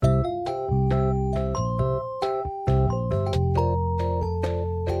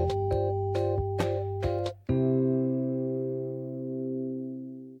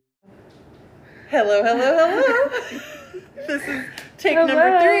Hello, hello, hello. This is take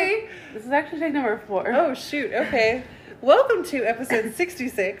number 3. This is actually take number 4. Oh, shoot. Okay. Welcome to episode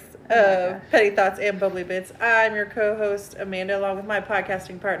 66 of Petty Thoughts and Bubbly Bits. I'm your co-host, Amanda, along with my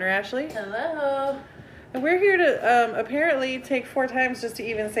podcasting partner, Ashley. Hello. And we're here to apparently take 4 times just to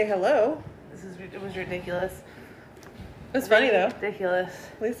even say hello. It was ridiculous. It was funny, though. Ridiculous.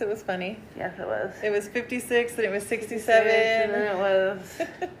 At least it was funny. Yes, it was. It was 56, and it was 67. And then it was...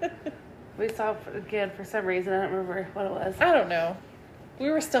 We saw again for some reason. I don't remember what it was. I don't know.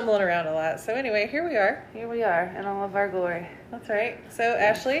 We were stumbling around a lot. So anyway, here we are. Here we are in all of our glory. That's right. So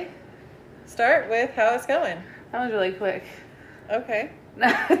Ashley, start with how it's going. That was really quick. Okay.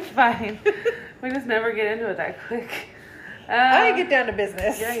 No, it's fine. We just never get into it that quick. I get down to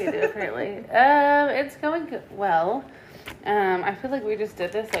business. Yeah, you do, apparently. It's going well. I feel like we just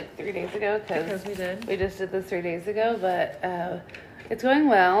did this like 3 days ago. Because we did. We just did this 3 days ago, but it's going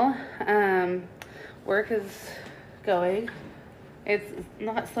well. Work is going. It's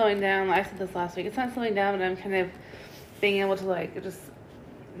not slowing down. I said this last week. It's not slowing down, but I'm kind of being able to like just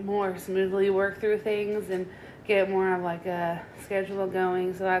more smoothly work through things and get more of like a schedule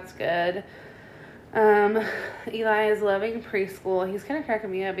going. So that's good. Eli is loving preschool. He's kind of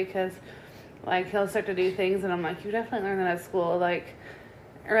cracking me up because like he'll start to do things and I'm like, you definitely learned that at school. Like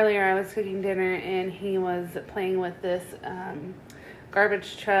earlier I was cooking dinner and he was playing with this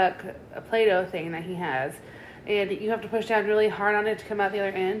garbage truck, a Play-Doh thing that he has. And you have to push down really hard on it to come out the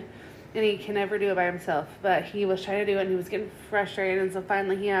other end. And he can never do it by himself. But he was trying to do it and he was getting frustrated. And so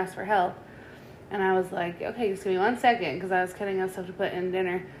finally he asked for help. And I was like, okay, just give me 1 second. Because I was cutting out stuff to put in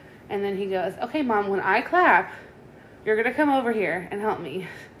dinner. And then he goes, okay, Mom, when I clap, you're going to come over here and help me.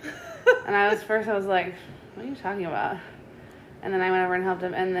 And I was like, what are you talking about? And then I went over and helped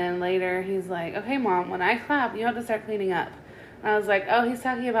him. And then later he's like, okay, Mom, when I clap, you have to start cleaning up. And I was like, oh, he's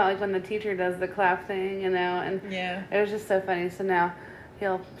talking about like when the teacher does the clap thing, you know, and yeah, it was just so funny. So now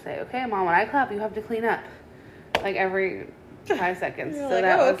he'll say, okay, Mom, when I clap, you have to clean up like every 5 seconds. You're so like,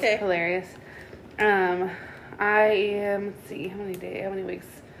 that oh, was okay. Hilarious. I am, let's see, how many weeks?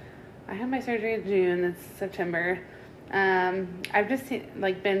 I had my surgery in June, it's September. I've just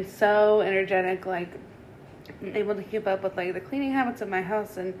like been so energetic, like able to keep up with like the cleaning habits of my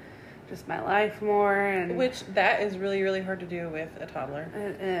house and just my life more. And which that is really, really hard to do with a toddler.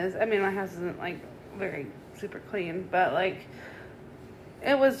 It is. I mean, my house isn't like very super clean, but like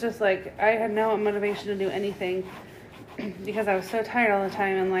it was just like I had no motivation to do anything because I was so tired all the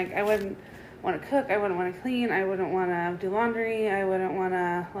time, and like I wouldn't want to cook, I wouldn't want to clean, I wouldn't want to do laundry, I wouldn't want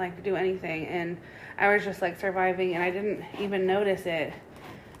to like do anything, and I was just like surviving, and I didn't even notice it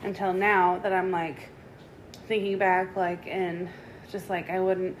until now that I'm like thinking back, like, and just like I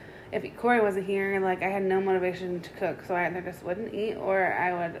wouldn't. If Corey wasn't here, like I had no motivation to cook, so I either just wouldn't eat or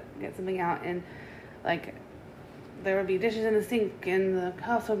I would get something out, and like there would be dishes in the sink and the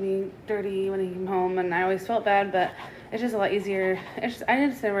house would be dirty when he came home, and I always felt bad, but it's just a lot easier. I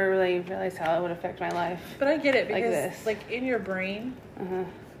just never really realized how it would affect my life. But I get it because like this. Like in your brain,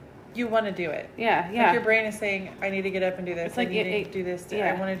 you want to do it. Yeah. Like your brain is saying, I need to get up and do this. It's like I need to do this.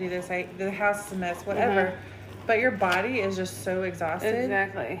 Yeah. I want to do this. The house is a mess, whatever. But your body is just so exhausted.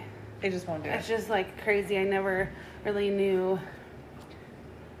 Exactly. It just won't do it. It's just like crazy. I never really knew.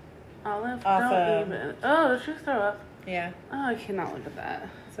 Olive, don't even. Oh, did you throw up? Yeah. Oh, I cannot look at that.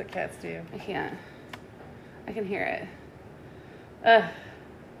 That's what cats do. I can't. I can hear it.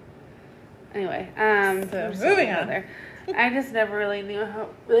 Anyway, so moving on. There. I just never really knew how.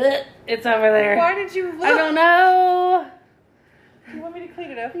 It's over there. Why did you look? I don't know. Do you want me to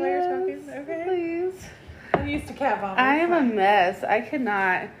clean it up while you're talking? Okay. Please. I'm used to cat vomit. I am a mess. I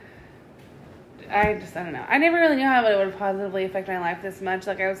cannot. I don't know. I never really knew how it would positively affect my life this much.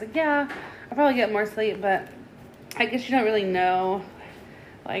 Like, I was like, yeah, I'll probably get more sleep, but I guess you don't really know,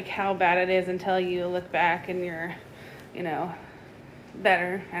 like, how bad it is until you look back and you're, you know,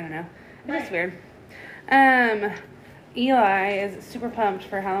 better. I don't know. It's just weird. Eli is super pumped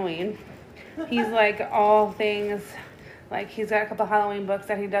for Halloween. He's, like, all things. Like, he's got a couple Halloween books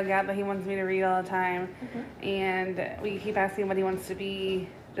that he dug out that he wants me to read all the time. And we keep asking what he wants to be,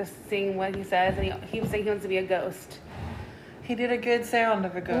 just seeing what he says. And he was saying he wants to be a ghost. He did a good sound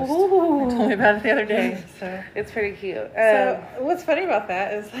of a ghost. Ooh. He told me about it the other day. So It's pretty cute. So what's funny about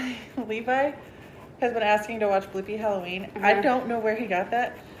that is Levi has been asking to watch Blippi Halloween. I don't know where he got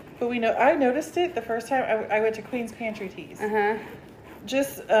that, but I noticed it the first time I went to Queen's Pantry Teas.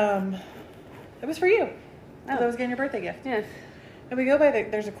 Just it was for you. Because I was getting your birthday gift. Yes. And we go by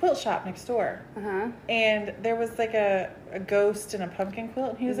there's a quilt shop next door. And there was like a ghost and a pumpkin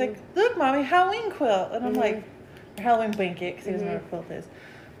quilt. And he was like, look, Mommy, Halloween quilt. And I'm like, or Halloween blanket, because he doesn't know what a quilt is.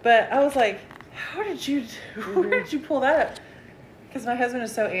 But I was like, How did you, where did you pull that up? Because my husband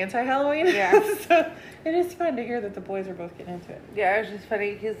is so anti-Halloween. Yeah. So it is fun to hear that the boys are both getting into it. Yeah, it was just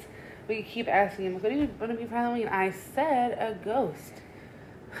funny because we keep asking him, what do you want to be for Halloween? I said a ghost.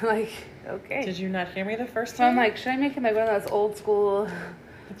 Like, okay. Did you not hear me the first So time? I'm like, should I make him like one of those old school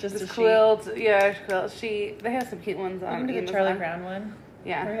just a quilt? Yeah, quilt sheet. They have some cute ones on. You can do the Charlie Brown one.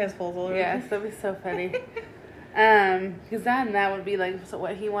 Yeah. Where he has holes all over. Yeah, so it'd be so funny. Because then that would be like so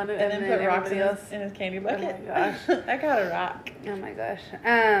what he wanted, and then put rocks everybody else in his candy bucket. Oh my gosh, I got a rock. Oh my gosh.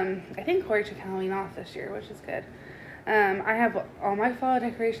 I think Corey took Halloween off this year, which is good. I have all my fall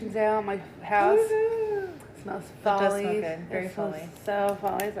decorations out. My house smells fall-y. It does smell good. Very fall-y. So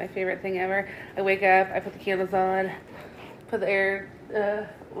fall-y is my favorite thing ever. I wake up, I put the candles on, put the air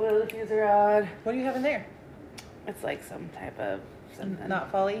oil diffuser on. What do you have in there? It's like some type of something.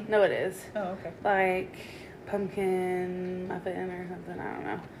 Not folly? No, it is. Oh, okay. Like pumpkin muffin or something. I don't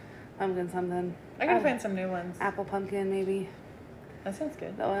know. Pumpkin something. I gotta find some new ones. Apple pumpkin maybe. That sounds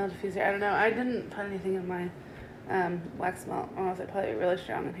good. The oil diffuser. I don't know. I didn't put anything in my wax melt. Or else it'd probably be really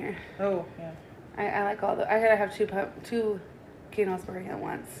strong in here. Oh, yeah. I like all the. I gotta have two candles burning at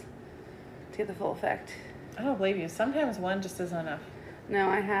once to get the full effect. I don't believe you. Sometimes one just isn't enough. No,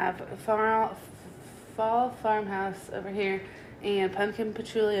 I have fall farmhouse over here and pumpkin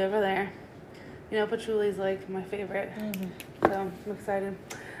patchouli over there. You know, patchouli is like my favorite, so I'm excited.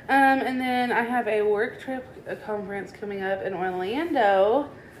 And then I have a work trip, a conference coming up in Orlando.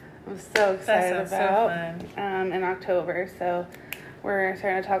 I'm so excited That sounds about. so fun. In October, so we're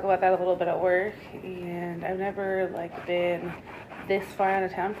starting to talk about that a little bit at work. And I've never like been this far out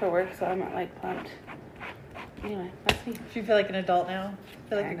of town for work, so I'm not like pumped. Anyway, that's me. Do you feel like an adult now?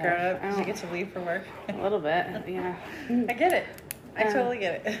 Feel like Kind a grown of. up because you get to leave for work? A little bit, yeah. I get it. I totally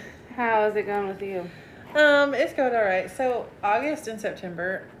get it. How is it going with you? It's going all right. So August and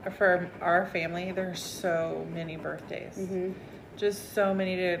September for our family, there are so many birthdays. Just so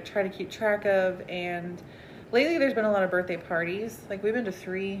many to try to keep track of. And lately there's been a lot of birthday parties. Like we've been to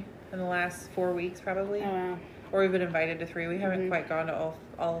 3 in the last 4 weeks probably. Oh, wow. Or we've been invited to 3. We haven't quite gone to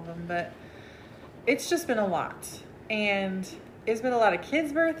all of them, but it's just been a lot. And it's been a lot of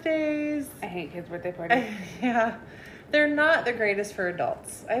kids' birthdays. I hate kids' birthday parties. Yeah. They're not the greatest for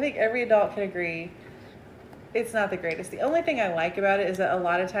adults. I think every adult can agree it's not the greatest. The only thing I like about it is that a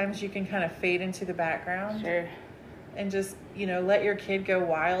lot of times you can kind of fade into the background. Sure. And just, let your kid go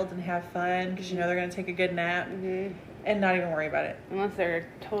wild and have fun because they're going to take a good nap and not even worry about it. Unless they're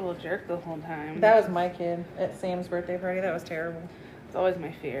a total jerk the whole time. That was my kid at Sam's birthday party. That was terrible. It's always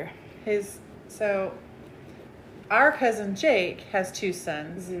my fear. So our cousin Jake has 2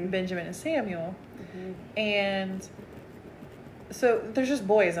 sons, Benjamin and Samuel. And so there's just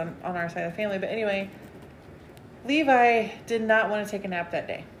boys on our side of the family. But anyway, Levi did not want to take a nap that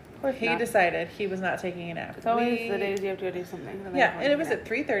day. Of course He not. decided he was not taking a nap. It's always the days you have to go do something. Yeah, and it was at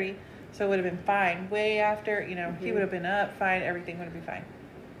 3:30, so it would have been fine. Way after, he would have been up, fine, everything would have been fine.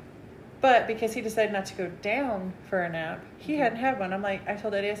 But because he decided not to go down for a nap, he hadn't had one. I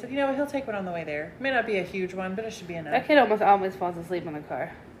told Eddie, I said, he'll take one on the way there. May not be a huge one, but it should be enough. That kid almost always falls asleep in the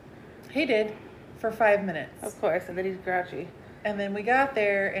car. He did, for 5 minutes. Of course, and then he's grouchy. And then we got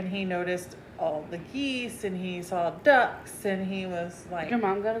there, and he noticed all the geese, and he saw ducks, and he was like... Did your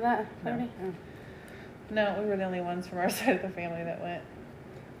mom go to that No. party? Oh. No, we were the only ones from our side of the family that went.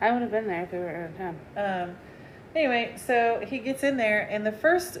 I would have been there if we were out of town. Anyway, so he gets in there, and the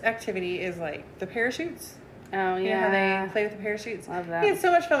first activity is like the parachutes. Oh, yeah. You know how they play with the parachutes? Love that. He had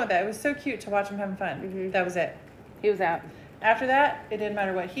so much fun with that. It was so cute to watch him having fun. That was it. He was out. After that, it didn't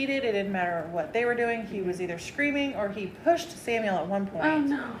matter what he did. It didn't matter what they were doing. He was either screaming or he pushed Samuel at one point. Oh,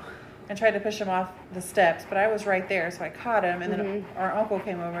 no. And tried to push him off the steps, but I was right there, so I caught him, and then our uncle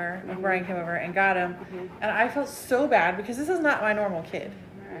came over, Brian came over and got him, and I felt so bad because this is not my normal kid.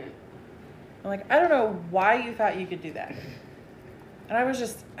 Right. I'm like, I don't know why you thought you could do that. And I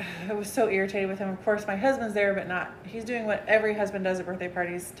was so irritated with him. Of course, my husband's there, but not. He's doing what every husband does at birthday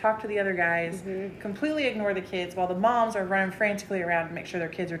parties, talk to the other guys, completely ignore the kids, while the moms are running frantically around to make sure their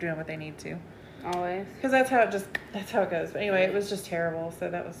kids are doing what they need to. Always. Because that's how it goes. But anyway, it was just terrible, so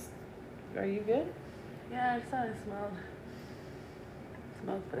that was... Are you good? Yeah, I thought I smelled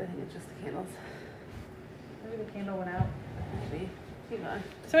smoke, but I think it's just the candles. Maybe the candle went out. Maybe. Keep going.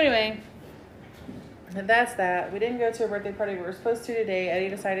 So anyway, that's that. We didn't go to a birthday party. We were supposed to today. Eddie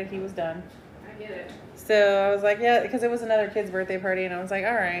decided he was done. I get it. So I was like, yeah, because it was another kid's birthday party, and I was like,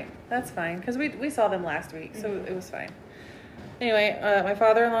 all right, that's fine. Because we saw them last week, so it was fine. Anyway, my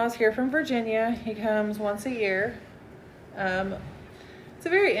father-in-law is here from Virginia. He comes once a year. It's a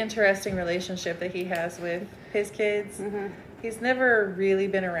very interesting relationship that he has with his kids. He's never really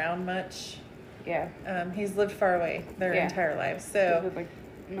been around much. Yeah. He's lived far away their entire lives. So with, like,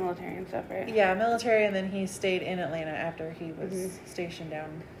 military and stuff, right? Yeah, military, and then he stayed in Atlanta after he was stationed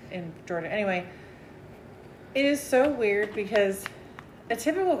down in Georgia. Anyway, it is so weird because a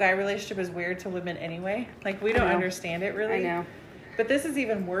typical guy relationship is weird to women anyway. Like, we don't understand it really. I know. But this is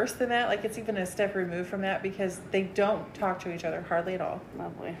even worse than that. Like, it's even a step removed from that because they don't talk to each other hardly at all.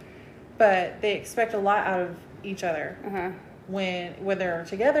 Lovely. But they expect a lot out of each other when they're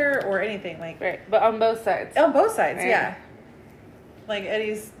together or anything. Like, right, but on both sides. On both sides, right. Yeah. Like,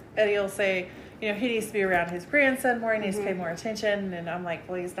 Eddie will say, he needs to be around his grandson more. He needs to pay more attention. And I'm like,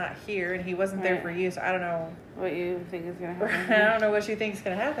 well, he's not here, and he wasn't there for you, so I don't know what you think is going to happen. I don't know what you think is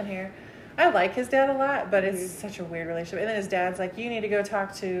going to happen here. I like his dad a lot, but it's such a weird relationship. And then his dad's like, you need to go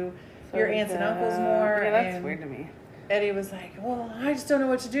talk to your aunts and uncles more. Yeah, that's weird to me. Eddie was like, well, I just don't know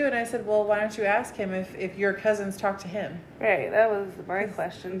what to do. And I said, well, why don't you ask him if your cousins talk to him? Right, that was my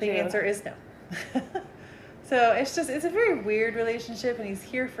question, The answer is no. So it's a very weird relationship, and he's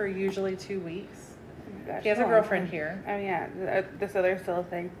here for usually 2 weeks. Oh my gosh, he has a girlfriend here. Oh, yeah. So they're still a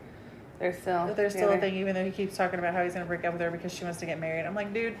thing. They're still a thing, even though he keeps talking about how he's going to break up with her because she wants to get married. I'm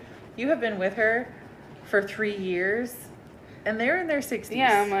like, dude, you have been with her for 3 years, and they're in their 60s.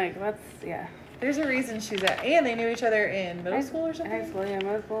 Yeah, I'm like, There's a reason she's at, and they knew each other in middle school or something. High school, yeah,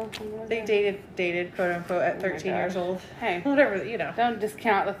 middle school. They dated, quote unquote, at 13 years old. Hey, whatever, Don't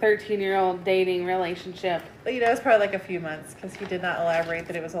discount the 13-year-old dating relationship. But, it was probably like a few months because he did not elaborate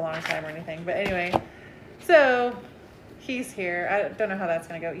that it was a long time or anything. But anyway, so he's here. I don't know how that's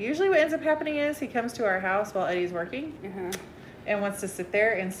going to go. Usually, what ends up happening is he comes to our house while Eddie's working. And wants to sit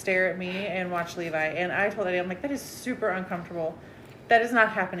there and stare at me and watch Levi. And I told Eddie, I'm like, that is super uncomfortable. That is not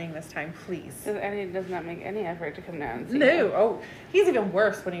happening this time, please. Eddie does not make any effort to come down and see No. him. Oh, he's even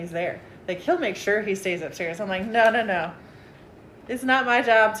worse when he's there. Like, he'll make sure he stays upstairs. I'm like, no. It's not my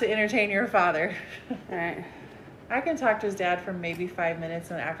job to entertain your father. Right. I can talk to his dad for maybe 5 minutes,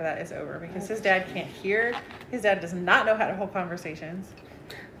 and after that it's over. Because his dad can't hear. His dad does not know how to hold conversations.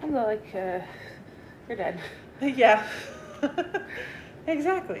 I'm like, you're dead. Yeah.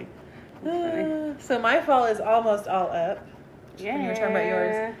 Exactly. So my fall is almost all up. Yeah. When you were talking about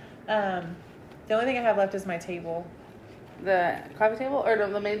yours. The only thing I have left is my table. The coffee table or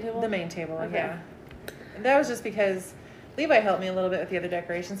the main table? The main table, okay. Yeah. And that was just because Levi helped me a little bit with the other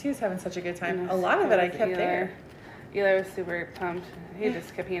decorations. He was having such a good time. A lot of it I kept there. Eli was super pumped. He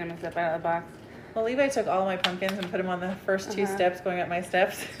just kept eating them and stuff out of the box. Well, Levi took all my pumpkins and put them on the first 2 steps going up my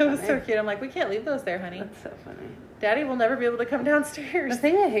steps. It was so cute. I'm like, we can't leave those there, honey. That's so funny. Daddy will never be able to come downstairs. The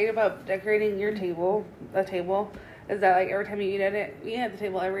thing I hate about decorating your table, is that like every time you eat at it, we eat at the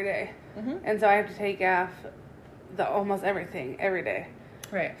table every day. And so I have to take off almost everything every day.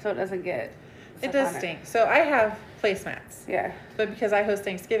 Right. So it doesn't get It does stink. So I have placemats. Yeah. But because I host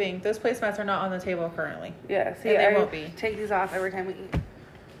Thanksgiving, those placemats are not on the table currently. Yeah. See, and they won't be. Take these off every time we eat.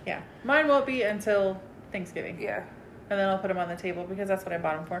 Yeah. Mine won't be until Thanksgiving. Yeah. And then I'll put them on the table because that's what I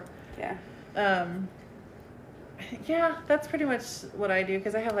bought them for. Yeah. Yeah, that's pretty much what I do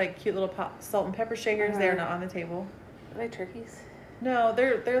because I have like cute little salt and pepper shakers. They're not on the table. Are they turkeys? No,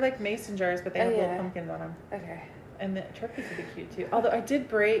 they're like mason jars, but they have little pumpkins on them. Okay. And the turkeys would be cute too. Although I did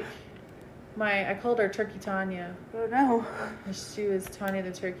break I called her Turkey Tanya. Oh no. She was Tanya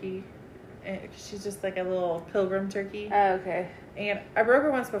the turkey. And she's just like a little pilgrim turkey. Oh, okay. And I broke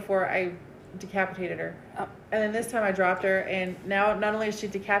her once before. I decapitated her. Oh. And then this time I dropped her, and now not only is she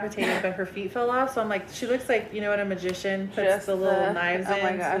decapitated, but her feet fell off. So I'm like, she looks like, when a magician puts just the little knives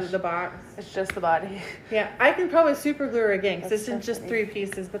in the box. It's just the body. Yeah, I can probably super glue her again because it's in just 3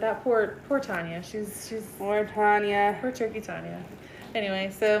 pieces. But that poor Tanya, she's poor Tanya. Poor Turkey Tanya.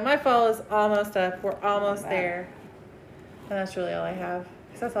 Anyway, so my fall is almost up. We're almost there, and that's really all I have.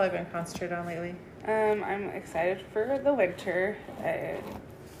 Because that's all I've been concentrated on lately. I'm excited for the winter.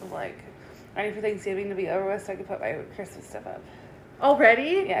 I need for Thanksgiving to be over with so I can put my Christmas stuff up.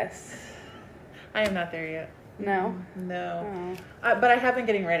 Already? Yes. I am not there yet. No? No. Oh. But I have been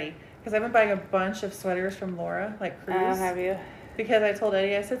getting ready. Because I've been buying a bunch of sweaters from Laura, like Cruz. Oh, have you? Because I told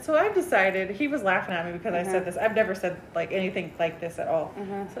Eddie, I said, so I've decided, he was laughing at me because I said this. I've never said like anything like this at all.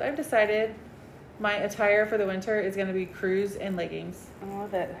 So I've decided my attire for the winter is going to be Cruz and leggings. I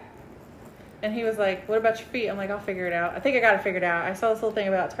love it. And he was like, what about your feet? I'm like, I'll figure it out. I think I got it figured out. I saw this little thing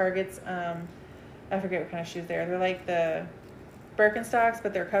about Target's, I forget what kind of shoes they are. They're like the Birkenstocks,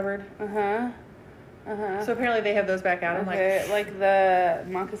 but they're covered. So apparently they have those back out. Okay, I'm like the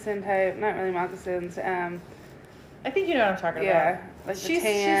moccasin type, not really moccasins. I think you know what I'm talking about. Yeah, like the tan.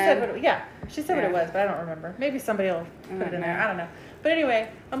 She said what it was, but I don't remember. Maybe somebody will put it in there. I don't know. But anyway,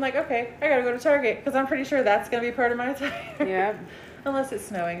 I'm like, okay, I gotta go to Target because I'm pretty sure that's gonna be part of my attire. Yeah. Unless it's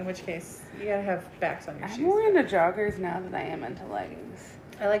snowing, in which case you gotta have backs on your shoes. I'm more into joggers now than I am into leggings.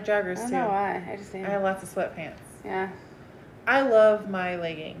 I like joggers I don't too. know why. I just am. I have lots of sweatpants. Yeah. I love my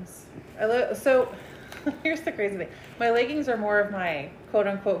leggings. So here's the crazy thing. My leggings are more of my quote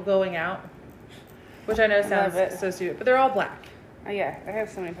unquote going out, which I know sounds so stupid, but they're all black. Yeah, I have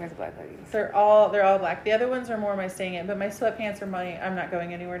so many pairs of black leggings. They're all black. The other ones are more my staying in, but my sweatpants are my I'm not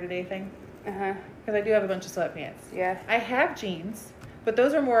going anywhere today thing. Because I do have a bunch of sweatpants. Yeah. I have jeans, but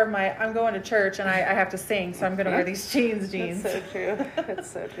those are more of my I'm going to church and I have to sing, so I'm going to wear these jeans. That's so true. That's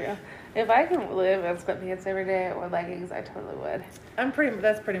so true. If I could live in sweatpants every day or leggings, I totally would.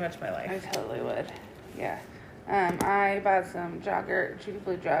 That's pretty much my life. I totally would. Yeah. I bought some Judy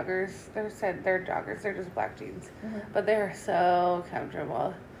Blue joggers. They're joggers. They're just black jeans. Mm-hmm. But they're so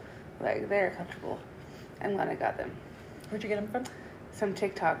comfortable. Like, they're comfortable. I'm glad I got them. Where'd you get them from? Some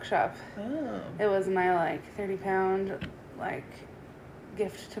TikTok shop. Oh. It was my, 30-pound,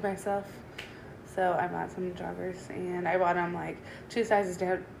 gift to myself. So I bought some joggers, and I bought them, 2 sizes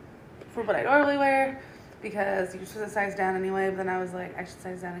down for what I normally wear, because you're supposed to size down anyway, but then I was like, I should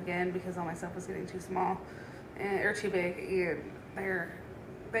size down again because all my stuff was getting too small or too big, and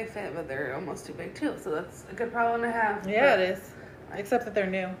they fit, but they're almost too big too, so that's a good problem to have. Yeah, it is. Except that they're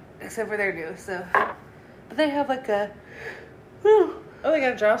new. Except for they're new, so. But they have oh, they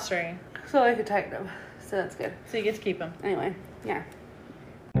got a drawstring. So I could tighten them, so that's good. So you get to keep them. Anyway, yeah.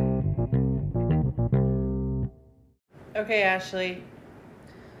 Okay, Ashley.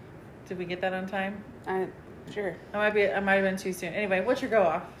 Did we get that on time? Sure. I might have been too soon. Anyway, what's your go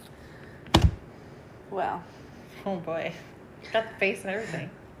off? Well. Oh boy. Got the face and everything.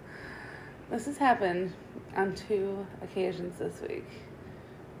 This has happened on 2 occasions this week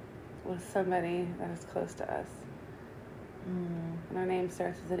with somebody that is close to us. And our name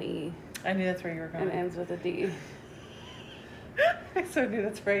starts with an E. I knew that's where you were going. And ends with a D. I so knew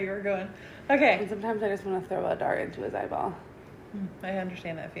that's where you were going. Okay. And sometimes I just want to throw a dart into his eyeball. I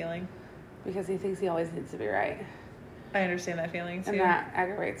understand that feeling. Because he thinks he always needs to be right. I understand that feeling too. And that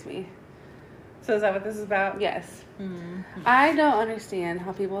aggravates me. So is that what this is about? Yes. Mm-hmm. I don't understand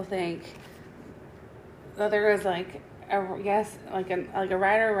how people think that there is a yes, a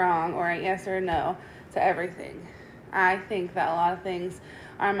right or wrong, or a yes or a no to everything. I think that a lot of things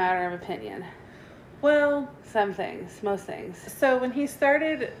are a matter of opinion. Well, some things, most things. So when he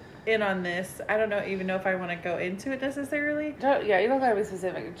started in on this, I don't even know if I want to go into it necessarily. You don't gotta be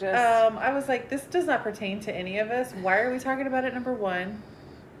specific. Just I was like, this does not pertain to any of us. Why are we talking about it? Number one.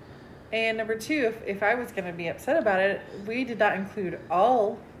 And number two, if I was going to be upset about it, we did not include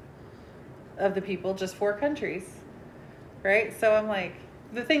all of the people, just 4 countries, right? So I'm like,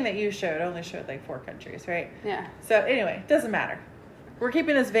 the thing that you showed only showed 4 countries, right? Yeah. So anyway, doesn't matter. We're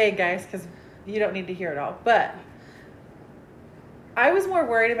keeping this vague, guys, because you don't need to hear it all. But I was more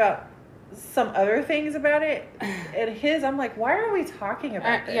worried about some other things about it. And I'm like, why are we talking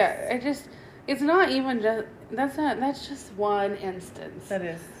about this? Yeah, it's not even just, that's just one instance. That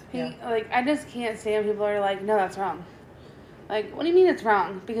is. Yeah. I just can't stand people are like, no, that's wrong. What do you mean it's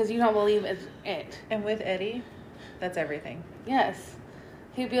wrong? Because you don't believe it's it. And with Eddie, that's everything. Yes.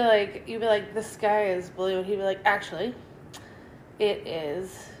 You'd be like, the sky is blue. And he'd be like, actually, it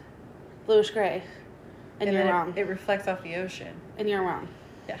is bluish gray. And you're wrong. It reflects off the ocean. And you're wrong.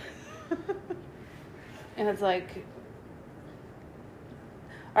 Yeah. And it's like,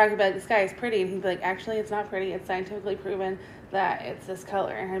 or I could be like, the sky is pretty. And he'd be like, actually, it's not pretty. It's scientifically proven that it's this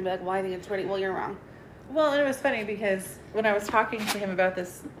color. And I'd be like, well, I think it's pretty. Well, you're wrong. Well, and it was funny because when I was talking to him about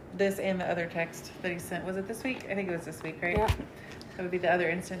this and the other text that he sent, was it this week? I think it was this week, right? Yeah. That would be the other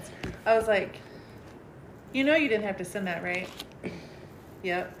instance. I was like, you didn't have to send that, right?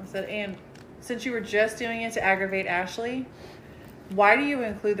 Yep. I said, and since you were just doing it to aggravate Ashley, why do you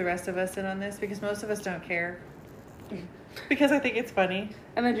include the rest of us in on this? Because most of us don't care. Because I think it's funny.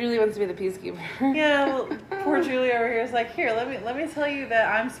 And then Julie wants to be the peacekeeper. Yeah, well, poor Julie over here is like, here, let me tell you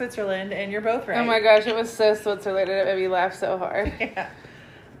that I'm Switzerland and you're both right. Oh my gosh, it was so Switzerland and it made me laugh so hard. Yeah.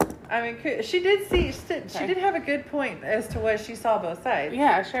 I mean, she did have a good point as to what she saw both sides.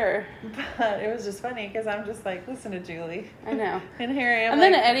 Yeah, sure. But it was just funny because I'm just like, listen to Julie. I know. And here I am. And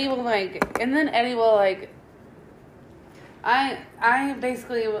then Eddie will I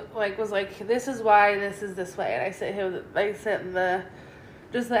basically was like, this is why this is this way, and I sent the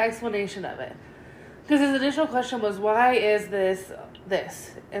explanation of it, because his initial question was, why is this,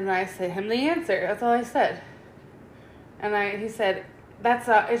 and I sent him the answer. That's all I said, and he said, that's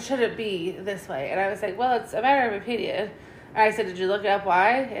not, it shouldn't be this way, and I was like, well, it's a matter of opinion. And I said, did you look up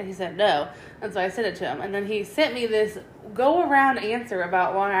why? And he said no, and so I sent it to him, and then he sent me this go around answer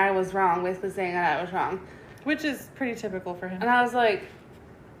about why I was wrong, basically saying that I was wrong. Which is pretty typical for him. And I was like,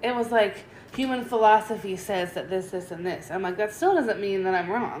 it was like, human philosophy says that this, and this. I'm like, that still doesn't mean that I'm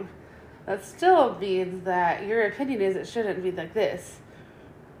wrong. That still means that your opinion is it shouldn't be like this.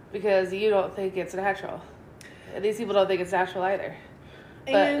 Because you don't think it's natural. These people don't think it's natural either.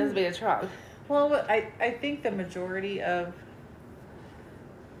 But it doesn't mean it's wrong. Well, I think the majority of,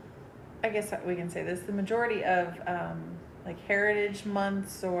 I guess we can say this, the majority of like heritage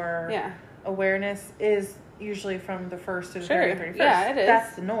months or awareness is usually from the 1st to the 31st. Yeah, it is.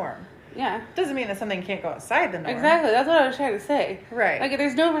 That's the norm. Yeah. Doesn't mean that something can't go outside the norm. Exactly. That's what I was trying to say. Right. Like,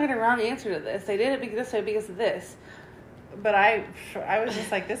 there's no right or wrong answer to this. They did it this way because of this. But I was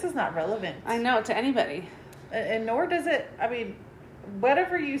just like, this is not relevant. I know, to anybody. And nor does it, I mean,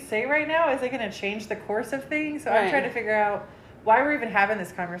 whatever you say right now, is it going to change the course of things? So I'm trying to figure out why we're even having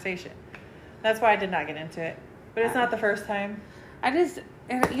this conversation. That's why I did not get into it. But it's not the first time.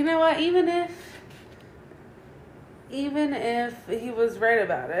 You know what, even if he was right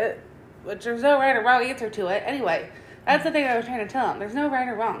about it, which there's no right or wrong answer to it, anyway, that's the thing I was trying to tell him. There's no right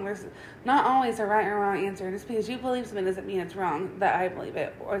or wrong. There's not always a right or wrong answer. Just because you believe something doesn't mean it's wrong, that I believe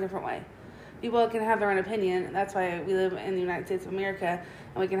it, or a different way. People can have their own opinion. That's why we live in the United States of America,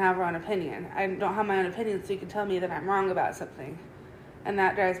 and we can have our own opinion. I don't have my own opinion, so you can tell me that I'm wrong about something. And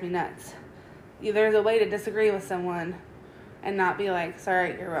that drives me nuts. There's a way to disagree with someone and not be like,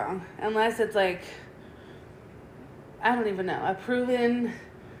 sorry, you're wrong. Unless it's like, I don't even know, a proven,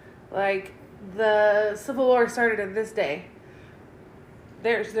 like, the Civil War started at this day.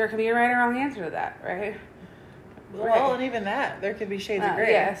 There can be a right or wrong answer to that, right? Well, and even that, there could be shades of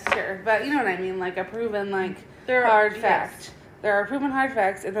gray. Yes, sure. But you know what I mean, like a proven, hard fact. Yes. There are proven hard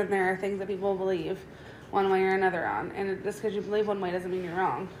facts, and then there are things that people believe one way or another on. And just because you believe one way doesn't mean you're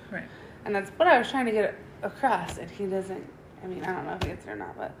wrong. Right. And that's what I was trying to get across, and he doesn't, I mean, I don't know if he gets it or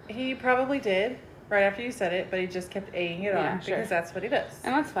not, but... He probably did, right after you said it, but he just kept egging it on, because that's what he does.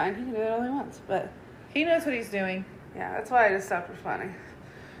 And that's fine, he can do it all he wants, but... He knows what he's doing. Yeah, that's why I just stopped responding.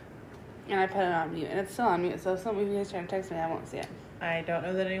 And I put it on mute, and it's still on mute, so if somebody is trying to text me, I won't see it. I don't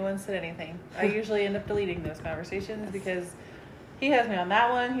know that anyone said anything. I usually end up deleting those conversations because he has me on that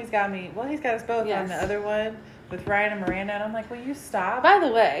one. He's got us both on the other one with Ryan and Miranda, and I'm like, will you stop? By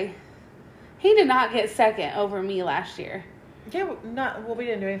the way, he did not get second over me last year. Yeah, we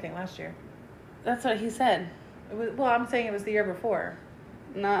didn't do anything last year. That's what he said. I'm saying it was the year before.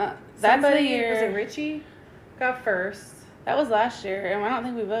 No, that's the year. Was it Richie got first? That was last year, and I don't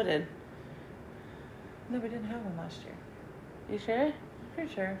think we voted. No, we didn't have one last year. You sure?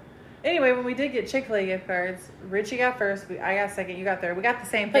 Pretty sure. Anyway, when we did get Chick-fil-A gift cards, Richie got first, I got second, you got third. We got the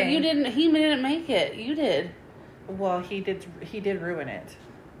same thing. But he didn't make it. You did. Well, he did ruin it.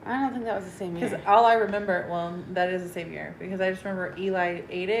 I don't think that was the same year. Because all I remember, that is the same year. Because I just remember Eli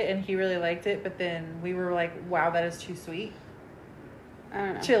ate it and he really liked it, but then we were like, wow, that is too sweet. I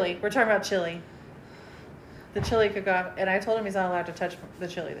don't know. Chili. We're talking about chili. The chili cook-off, and I told him he's not allowed to touch the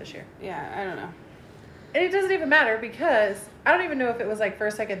chili this year. Yeah, I don't know. And it doesn't even matter because I don't even know if it was like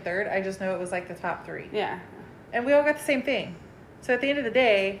first, second, third. I just know it was like the top three. Yeah. And we all got the same thing. So at the end of the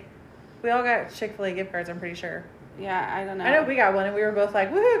day, we all got Chick-fil-A gift cards, I'm pretty sure. Yeah, I don't know. I know we got one and we were both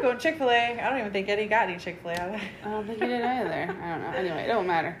like, woohoo, going Chick-fil-A. I don't even think Eddie got any Chick-fil-A. I don't think he did either. I don't know. Anyway, it don't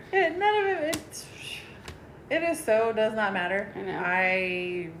matter. None of it, does not matter. I know.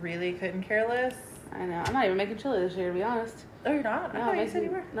 I really couldn't care less. I know. I'm not even making chili this year, to be honest. Oh, you're not? I thought you said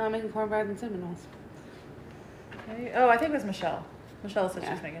you were. No, I'm making cornbread and cinnamon rolls. Oh, I think it was Michelle. Michelle said she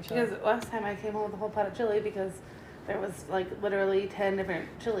was making chili. Because last time I came home with a whole pot of chili because there was like literally 10 different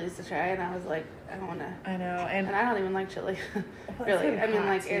chilies to try, and I was like, I don't want to. I know, and I don't even like chili. Well, really, I mean,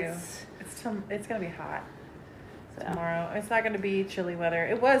 like too. It's gonna be hot tomorrow. It's not gonna be chilly weather.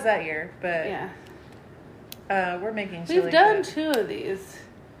 It was that year, but yeah, we're making chili. We've done 2 of these.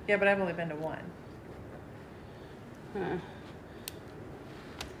 Yeah, but I've only been to 1. Huh.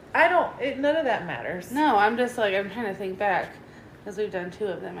 None of that matters. No, I'm just like, I'm trying to think back because we've done 2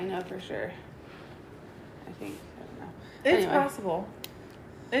 of them. I know for sure. I think. I don't know. It's possible.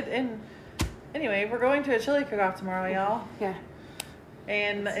 Anyway, we're going to a chili cook-off tomorrow, y'all. Yeah.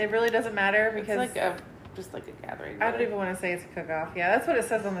 And it really doesn't matter because it's just like a gathering. I don't even want to say it's a cook-off. Yeah, that's what it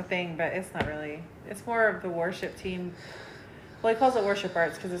says on the thing, but it's not really. It's more of the worship team. Well, he calls it worship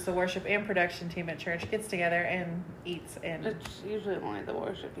arts because it's the worship and production team at church gets together and eats. And it's usually only the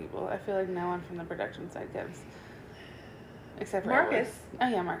worship people. I feel like no one from the production side comes. Except for Marcus. Oh,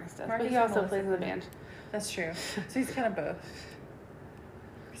 yeah, Marcus does. Marcus but he also plays in the band. That's true. So he's kind of both.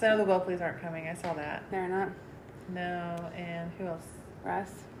 Because I know the Wellpleys aren't coming. I saw that. They're not? No, and who else?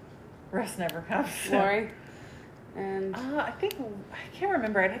 Russ Russ never comes. So. Lori? And I can't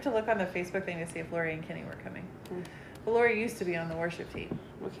remember. I'd have to look on the Facebook thing to see if Lori and Kenny were coming. But Lori used to be on the worship team.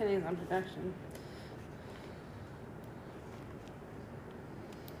 well, Kenny's on production.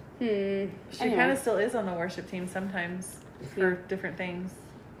 She Anyway. kind of still is on the worship team sometimes for different things.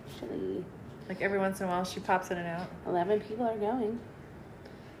 Actually, Like every once in a while, she pops in and out. 11 people are going.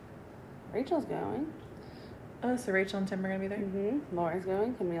 Rachel's going. Oh, so Rachel and Tim are going to be there? Mm-hmm. Laura's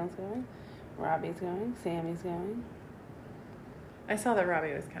going. Camille's going. Robbie's going. Sammy's going. I saw that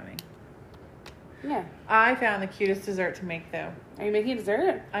Robbie was coming. Yeah. I found the cutest dessert to make, though. Are you making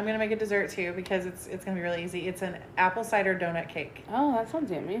dessert? I'm going to make a dessert, too, because it's going to be really easy. It's an apple cider donut cake. Oh, that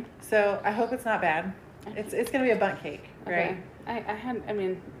sounds yummy. So I hope it's not bad. It's going to be a bundt cake, right? Okay. I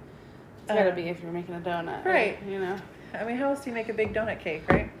mean, it's got to be if you're making a donut. Right. You know. I mean, how else do you make a big donut cake,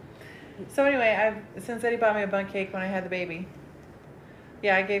 right? So anyway, since Eddie bought me a bundt cake when I had the baby,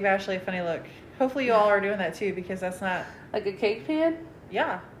 yeah, I gave Ashley a funny look. Hopefully you all are doing that too, because that's not... Like a cake pan?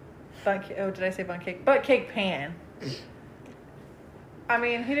 Yeah. Did I say bundt cake? Bundt cake pan. I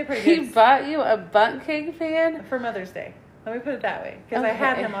mean, he did pretty good. He bought you a bundt cake pan? For Mother's Day. Let me put it that way. Because I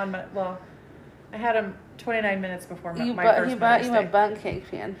had him on my... Well, I had him 29 minutes before my first Mother's Day. He bought you a bundt cake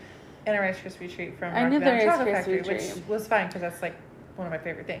pan. And a Rice Krispie treat from I knew Rocky the Mountain Rice Chocolate Krispie Factory, treat. which was fine because that's like one of my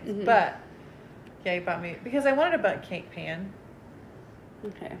favorite things. Mm-hmm. But yeah, he bought me because I wanted a bundt cake pan.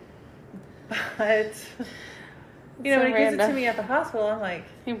 Okay. But you know, when he gives it to me at the hospital, I'm like,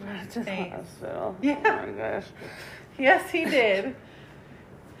 He brought it to the hospital. Yeah. Oh my gosh. yes, he did.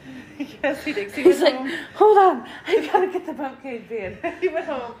 Yes, he did. He's like, hold on, I gotta get the bundt cake pan. He went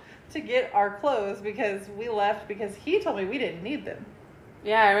home to get our clothes because we left because he told me we didn't need them.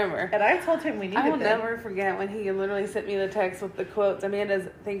 Yeah, I remember. And I told him we needed them. I will never forget when he literally sent me the text with the quotes. Amanda's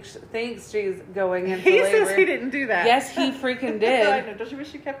thinks she's going into He labor. says he didn't do that. Yes, he freaking did. I know. Don't you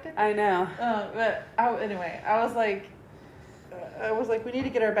wish you kept it? I know. But anyway, I was like, we need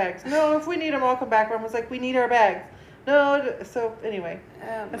to get our bags. No, if we need them, I'll come back. Mom was like, we need our bags. No, so anyway,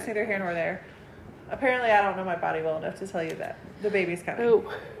 that's neither here nor there. Apparently, I don't know my body well enough to tell you that the baby's coming. Ooh.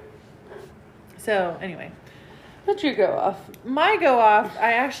 So anyway, What's your go off? my go off,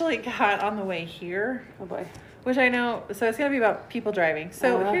 I actually got on the way here, Oh boy. which I know. So it's gonna be about people driving.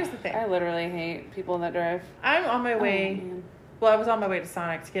 So here's the thing. I literally hate people that drive. I'm on my way. man. Well, I was on my way to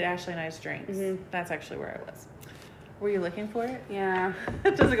Sonic to get Ashley and I's drinks. Mm-hmm. That's actually where I was. Were you looking for it? Yeah.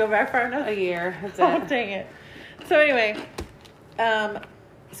 Does it go back far enough? A year. That's Oh, it. dang it. So anyway,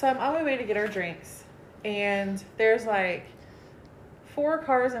 so I'm on my way to get our drinks, and there's like 4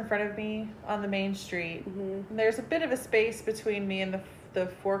 cars in front of me on the main street. Mm-hmm. And there's a bit of a space between me and the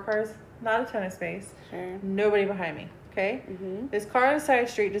 4 cars. Not a ton of space. Sure. Nobody behind me. Okay? Mm-hmm. This car on the side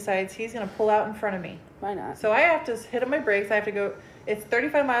street decides he's going to pull out in front of me. Why not? So I have to hit on my brakes. I have to go. It's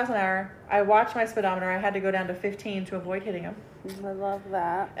 35 miles an hour. I watch my speedometer. I had to go down to 15 to avoid hitting him. I love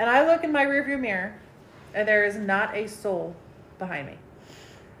that. And I look in my rearview mirror, and there is not a soul behind me.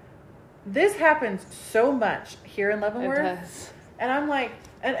 This happens so much here in It Leavenworth. does. And I'm like,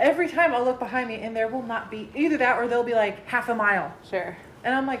 and every time I'll look behind me, and there will not be either that or there'll be like half a mile. Sure.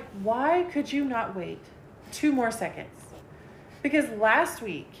 And I'm like, why could you not wait 2 more seconds? Because last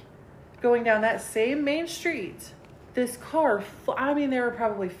week, going down that same main street, this car, there were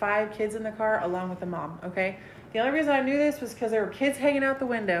probably 5 kids in the car along with the mom, okay? The only reason I knew this was because there were kids hanging out the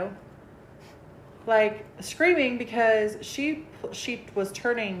window, like screaming because she was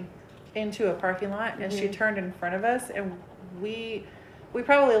turning into a parking lot and she turned in front of us, and we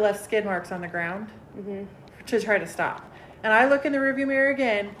probably left skid marks on the ground to try to stop. And I look in the rearview mirror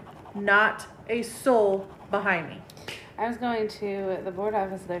again, not a soul behind me. I was going to the board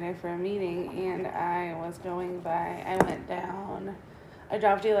office the other day for a meeting, and I went down, I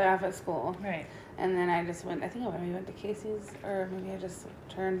dropped Eli off at school. Right. And then I just went, I think I maybe went to Casey's, or maybe I just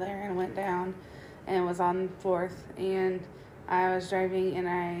turned there and went down and was on 4th. And I was driving, and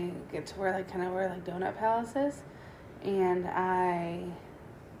I get to where Donut Palace is. And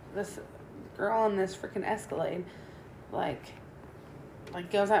this girl on this freaking Escalade, like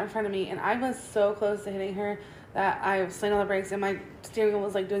goes out in front of me, and I was so close to hitting her that I was slamming on the brakes, and my steering wheel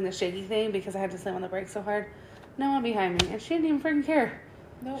was like doing the shaky thing because I had to slam on the brakes so hard. No one behind me, and she didn't even freaking care.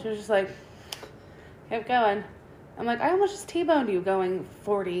 No. She was just like, kept going. I'm like, I almost just T-boned you going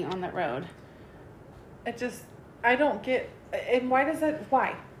 40 on that road. I don't get, and why?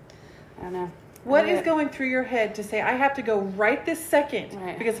 I don't know. What is going through your head to say, I have to go right this second?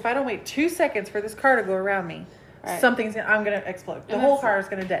 Right. Because if I don't wait 2 seconds for this car to go around me, Right. I'm going to explode. The whole car is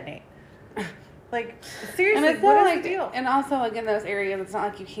going to detonate. Like, seriously, And it's what not is like, the deal? and also like in those areas, it's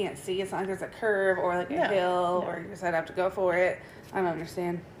not like you can't see. It's not like there's a curve or like a hill or you just have to go for it. I don't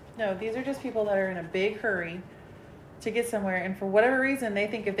understand. No, these are just people that are in a big hurry to get somewhere, and for whatever reason, they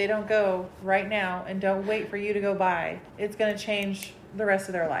think if they don't go right now and don't wait for you to go by, it's going to change the rest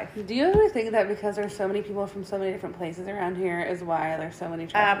of their life. Do you ever think that because there's so many people from so many different places around here is why there's so many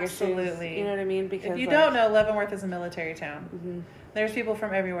traffic Absolutely. issues? You know what I mean? Because if you don't know, Leavenworth is a military town. Mm-hmm. There's people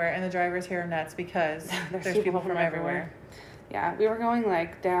from everywhere, and the drivers here are nuts because there's people from everywhere. Yeah, we were going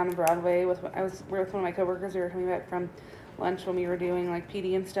like down Broadway with one of my coworkers. We were coming back from lunch when we were doing like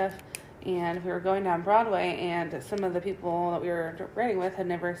PD and stuff, and we were going down Broadway, and some of the people that we were riding with had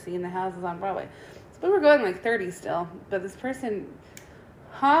never seen the houses on Broadway. So we were going like 30 still, but this person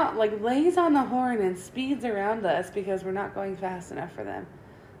lays on the horn and speeds around us because we're not going fast enough for them.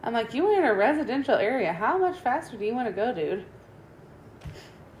 I'm like, you were in a residential area. How much faster do you want to go, dude?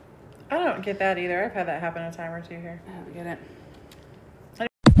 I don't get that either. I've had that happen a time or two here. I don't get it.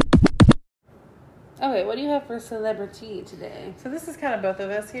 Okay, what do you have for celebrity today? So this is kind of both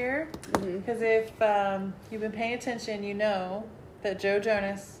of us here. Because if you've been paying attention, you know that Joe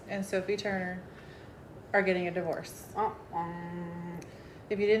Jonas and Sophie Turner are getting a divorce.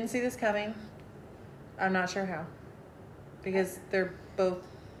 If you didn't see this coming, I'm not sure how. Because they're both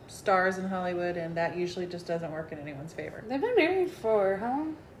stars in Hollywood, and that usually just doesn't work in anyone's favor. They've been married for how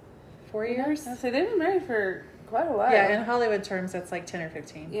long? 4 years? I say they've been married for quite a while. Yeah, in Hollywood terms, that's like 10 or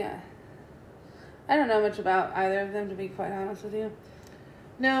 15. Yeah. I don't know much about either of them, to be quite honest with you.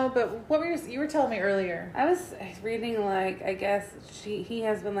 No, but what you were telling me earlier. I was reading, like, I guess he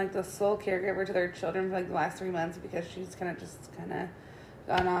has been like the sole caregiver to their children for like the last 3 months because she's kind of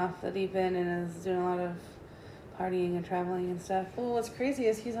gone off the deep end and is doing a lot of partying and traveling and stuff. Well, what's crazy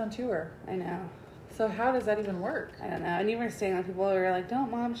is he's on tour. I know. So how does that even work? I don't know. And you were saying like people were like,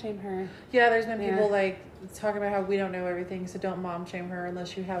 don't mom shame her. Yeah, there's been people like talking about how we don't know everything, so don't mom shame her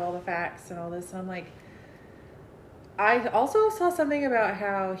unless you have all the facts and all this. And I'm like, I also saw something about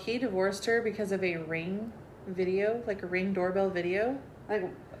how he divorced her because of a Ring video, like a Ring doorbell video.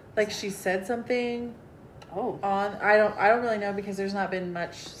 Like she said something. Oh. I don't really know because there's not been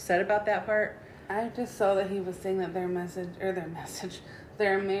much said about that part. I just saw that he was saying that their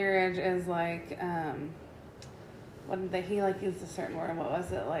marriage is like, he like used a certain word. What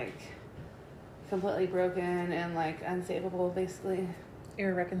was it? Like completely broken and like unsavable, basically.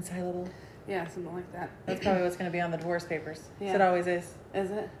 Irreconcilable. Yeah, something like that. That's probably what's going to be on the divorce papers. Yeah. It always is.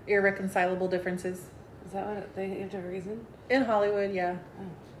 Is it? Irreconcilable differences. Is that what they have a reason? In Hollywood, yeah. Oh.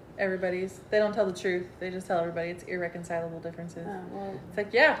 They don't tell the truth. They just tell everybody it's irreconcilable differences. Oh, well. It's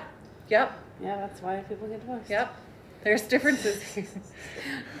like, yep. Yeah, that's why people get divorced. Yep. There's differences.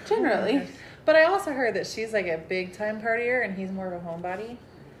 Generally. But I also heard that she's like a big time partier and he's more of a homebody.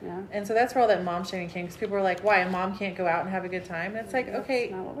 Yeah. And so that's where all that mom shaming came, because people were like, why, a mom can't go out and have a good time? And it's like, okay.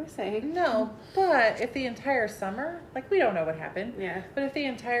 That's not what we're saying. No, but if the entire summer, like we don't know what happened. Yeah. But if the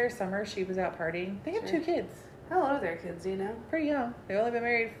entire summer she was out partying, they have 2 kids. How old are their kids, do you know? Pretty young. They've only been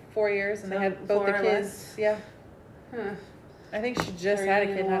married 4 years and they had both the kids. Yeah. Huh. I think she just had a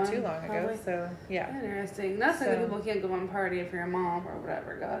kid not too long ago. So, yeah. Interesting. Not saying that people can't go on party if you're a mom or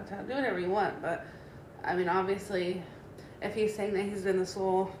whatever. Go out of town. Do whatever you want. But, I mean, obviously, if he's saying that he's been the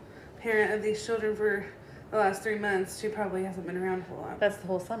sole parent of these children for the last 3 months, she probably hasn't been around for a lot. That's the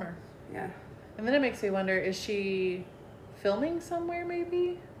whole summer. Yeah. And then it makes me wonder, is she filming somewhere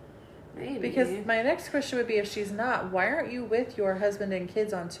maybe? Maybe. Because my next question would be, if she's not, why aren't you with your husband and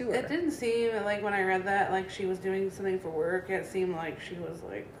kids on tour? It didn't seem like when I read that like she was doing something for work. It seemed like she was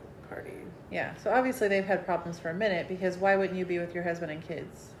like partying. Yeah. So obviously they've had problems for a minute, because why wouldn't you be with your husband and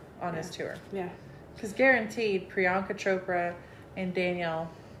kids on his tour? Yeah. Because guaranteed Priyanka Chopra and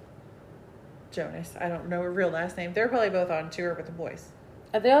Danielle Jonas, I don't know her real last name, they're probably both on tour with the boys.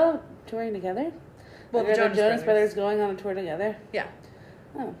 Are they all touring together? Well, the Jonas Brothers going on a tour together? Yeah.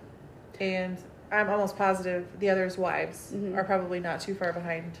 Oh. And I'm almost positive the others' wives are probably not too far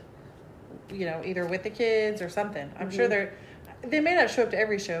behind, either with the kids or something. I'm sure they may not show up to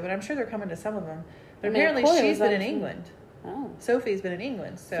every show, but I'm sure they're coming to some of them. But apparently she's been in England. Oh. Sophie's been in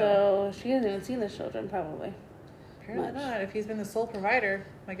England. So she hasn't even seen the children, probably. Apparently not. If he's been the sole provider,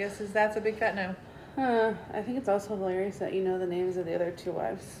 my guess is that's a big fat no. I think it's also hilarious that you know the names of the other 2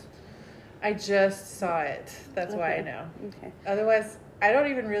 wives. I just saw it. That's why I know. Okay. Otherwise, I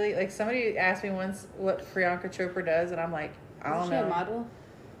don't even really, somebody asked me once what Priyanka Chopra does, and I'm like, I don't know. Is she a model?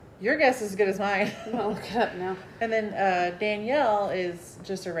 Your guess is as good as mine. I'll look it up now. And then Danielle is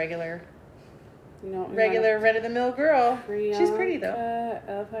just a regular run-of-the-mill girl. Priyanka, she's pretty, though.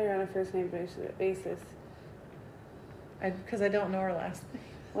 I love how you're on a first-name basis. Because I don't know her last name.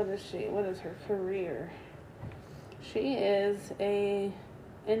 What is she? What is her career? She is a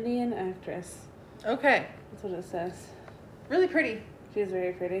Indian actress. Okay. That's what it says. Really pretty. She's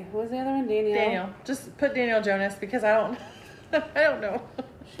very pretty. Who was the other one? Danielle. Daniel. Just put Danielle Jonas because I don't I don't know.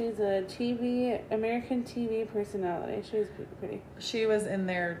 She's a American TV personality. She's pretty. She was in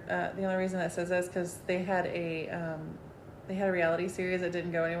there. The only reason that says that is because they had a reality series that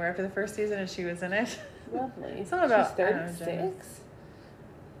didn't go anywhere after the first season, and she was in it. Lovely. It's not about. She's 36.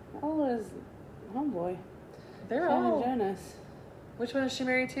 How old is homeboy? They're Kevin all. Jonas. Which one is she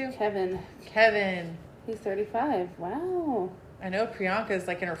married to? Kevin. He's 35. Wow. I know Priyanka's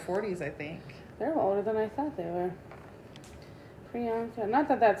like in her 40s, I think. They're older than I thought they were. Priyanka. Not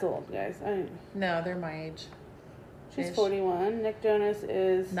that that's old, guys. No, they're my age. She's 41. Nick Jonas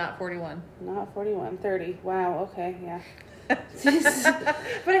is... Not 41. Not 41. 30. Wow, okay, yeah. But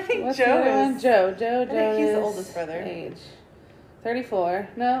I think What's Joe is... Joe Jonas. He's the oldest brother. Age. 34.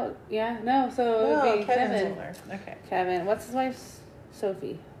 No, yeah, no, so it would be Kevin. Older. Okay. Kevin. What's his wife's?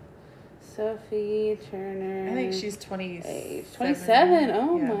 Sophie Turner. I think she's 27. 27.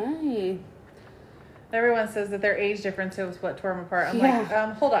 Oh, yeah. my. Everyone says that their age difference is what tore them apart. I'm Yeah.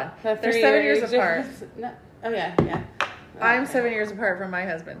 like, hold on. They're 7 years apart. No. Oh, yeah, yeah. I'm 7 years apart from my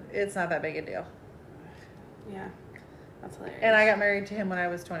husband. It's not that big a deal. Yeah. That's hilarious. And I got married to him when I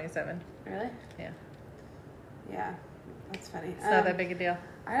was 27. Really? Yeah. Yeah. That's funny. It's not that big a deal.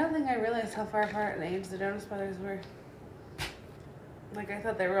 I don't think I realized how far apart in age the Jonas Brothers were. Like, I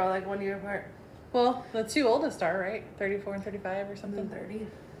thought they were all like 1 year apart. Well, the two oldest are, right? 34 and 35 or something. 30.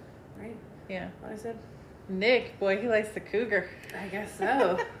 Right? Yeah. What I said? Nick, boy, he likes the cougar. I guess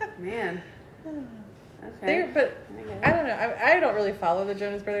so. Man. Okay. But I don't know. I don't really follow the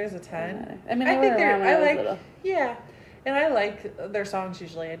Jonas Brothers a ton. I mean, I think they're. I like. Little. Yeah, and I like their songs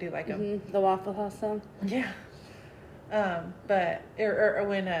usually. I do like them. Mm-hmm. The Waffle House song. Yeah. But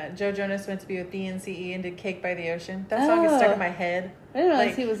when Joe Jonas went to be with BNCE and did "Cake by the Ocean," that song is stuck in my head. I didn't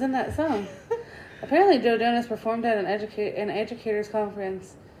realize he was in that song. Apparently, Joe Jonas performed at an educators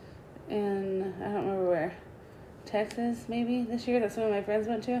conference in I don't remember where, Texas maybe this year that some of my friends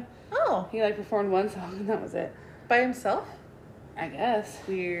went to. Oh, he performed one song and that was it. By himself? I guess.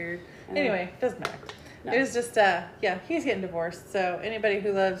 Weird. Anyway, doesn't matter. No. It was just, he's getting divorced. So anybody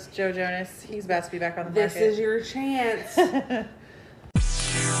who loves Joe Jonas, he's about to be back on the market. This is your chance.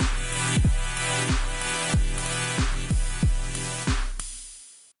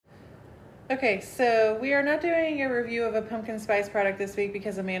 Okay, so we are not doing a review of a pumpkin spice product this week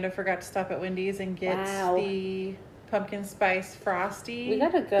because Amanda forgot to stop at Wendy's and get the pumpkin spice frosty. We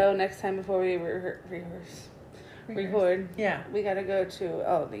gotta go next time before we record. Yeah. We gotta go to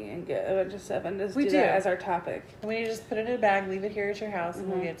Aldi and get a bunch of stuff and just do that as our topic. We need to just put it in a bag, leave it here at your house,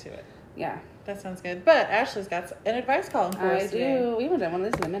 and we'll get to it. Yeah. That sounds good. But Ashley's got an advice column for us today. I do. We haven't done one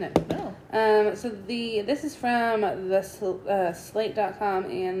of these in a minute. No. So this is from the Slate.com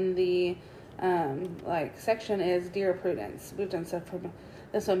and the section is Dear Prudence. We've done stuff from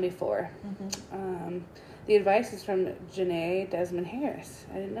this one before. Mm-hmm. The advice is from Janae Desmond Harris.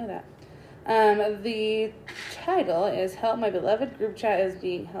 I didn't know that. The title is Help My Beloved Group Chat is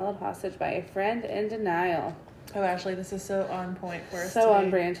Being Held Hostage by a Friend in Denial. Oh, Ashley, this is so on point for us today.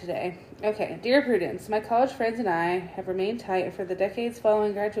 On brand today. Okay. Dear Prudence, my college friends and I have remained tight for the decades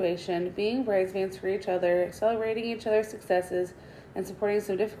following graduation, being bridesmaids for each other, celebrating each other's successes, and supporting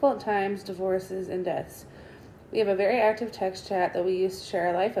some difficult times, divorces, and deaths. We have a very active text chat that we use to share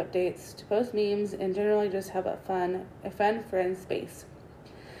our life updates, to post memes, and generally just have a fun friend space.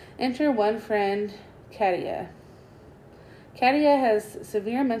 Enter one friend, Katia. Katia has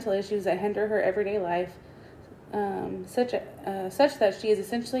severe mental issues that hinder her everyday life, such that she is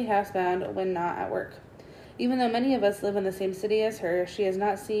essentially housebound when not at work. Even though many of us live in the same city as her, she has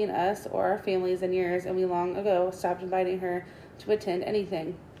not seen us or our families in years, and we long ago stopped inviting her to attend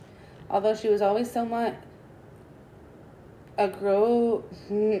anything. Although she was always somewhat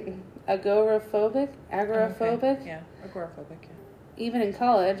agoraphobic. Okay. Yeah, agoraphobic. Yeah. Even in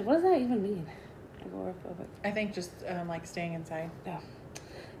college. What does that even mean? Agoraphobic. I think just like staying inside. Yeah.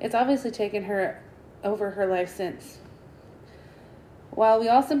 It's obviously taken her over her life since. While we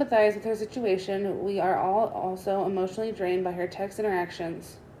all sympathize with her situation, we are all also emotionally drained by her text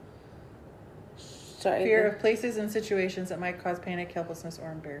interactions. Fear of places and situations that might cause panic, helplessness,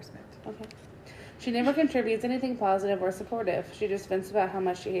 or embarrassment. Okay. She never contributes anything positive or supportive. She just vents about how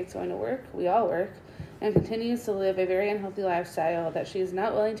much she hates going to work. We all work. And continues to live a very unhealthy lifestyle that she is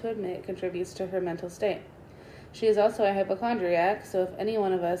not willing to admit contributes to her mental state. She is also a hypochondriac, so if any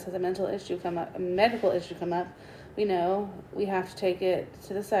one of us has a medical issue come up, we know we have to take it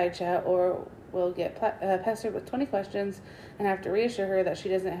to the side chat or we'll get pestered with 20 questions and have to reassure her that she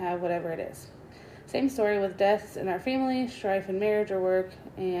doesn't have whatever it is. Same story with deaths in our family, strife in marriage or work,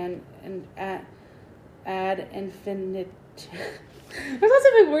 and ad infinitum. There's lots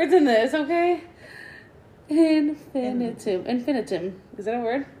of big words in this, okay? Infinitum. Infinitum. Is that a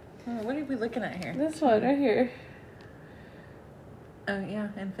word? What are we looking at here? This one right here. Oh, yeah,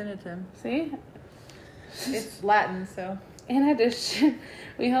 infinitum. See? It's Latin, so. In addition,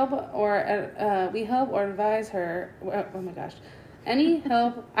 we help or advise her. Oh my gosh. Any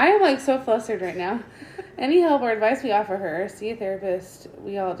help. I am like so flustered right now. Any help or advice we offer her, see a therapist,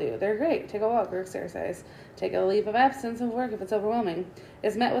 we all do. They're great. Take a walk or exercise. Take a leave of absence of work if it's overwhelming.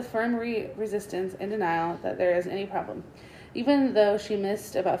 Is met with firm resistance and denial that there is any problem. Even though she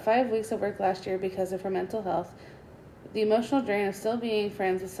missed about 5 weeks of work last year because of her mental health, the emotional drain of still being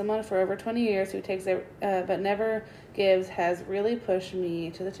friends with someone for over 20 years who takes it but never gives has really pushed me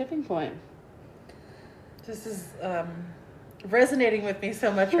to the tipping point. This is resonating with me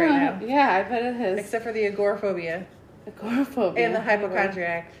so much right now. Yeah, I bet it is. Except for the agoraphobia. Agoraphobia. And the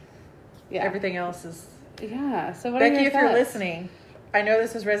hypochondriac. Yeah. Everything else is... Yeah. So what Becky, are your if thoughts? you're listening, I know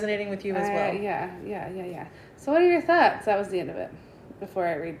this is resonating with you as well. Yeah. So what are your thoughts? That was the end of it. Before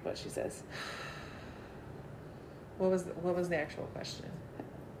I read what she says. What was the actual question?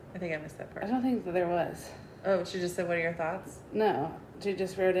 I think I missed that part. I don't think that there was. Oh, she just said, what are your thoughts? No. She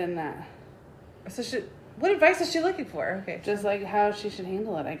just wrote in that. So what advice is she looking for? Okay. Just like how she should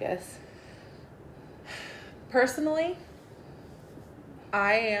handle it, I guess. Personally,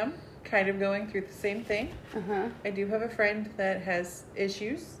 I am kind of going through the same thing. Uh-huh. I do have a friend that has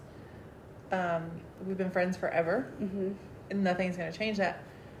issues. We've been friends forever. Mm-hmm. And nothing's going to change that.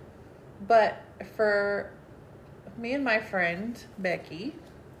 But for me and my friend, Becky,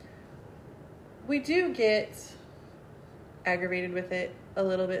 we do get aggravated with it a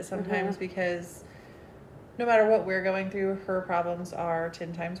little bit sometimes because no matter what we're going through, her problems are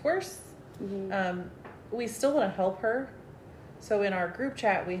 10 times worse. Mm-hmm. We still want to help her. So in our group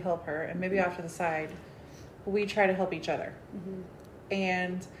chat, we help her. And maybe off to the side, we try to help each other. Mm-hmm.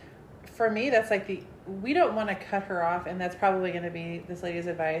 And for me, that's like we don't want to cut her off. And that's probably going to be this lady's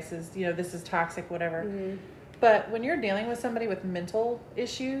advice is, this is toxic, whatever. Mm-hmm. But when you're dealing with somebody with mental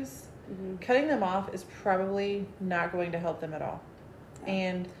issues, mm-hmm. cutting them off is probably not going to help them at all.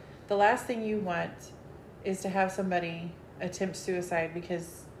 And the last thing you want is to have somebody attempt suicide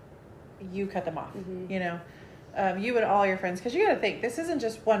because you cut them off, mm-hmm. You and all your friends, because you got to think, this isn't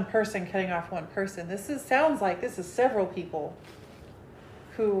just one person cutting off one person. Sounds like this is several people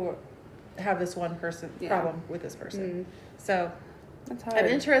who have this one person problem with this person. Mm-hmm. So that's hard. I'm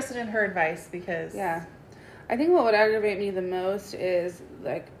interested in her advice because... Yeah. I think what would aggravate me the most is,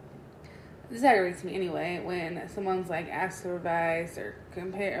 this aggravates me anyway, when someone's, asks for advice or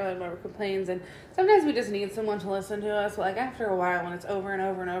complains, and sometimes we just need someone to listen to us, but, after a while, when it's over and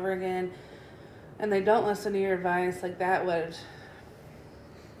over and over again, and they don't listen to your advice, that would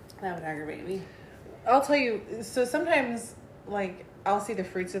aggravate me. I'll tell you, so sometimes, I'll see the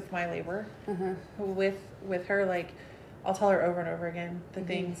fruits of my labor with her, I'll tell her over and over again the mm-hmm.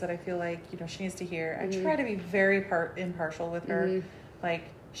 things that I feel like, she needs to hear. Mm-hmm. I try to be very impartial with her. Mm-hmm.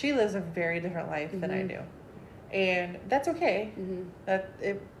 She lives a very different life mm-hmm. than I do. And that's okay.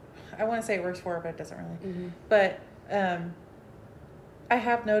 Mm-hmm. I want to say it works for her, but it doesn't really. Mm-hmm. But I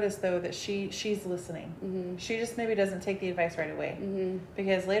have noticed, though, that she's listening. Mm-hmm. She just maybe doesn't take the advice right away. Mm-hmm.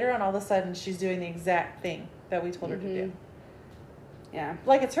 Because later on, all of a sudden, she's doing the exact thing that we told her mm-hmm. to do. Yeah.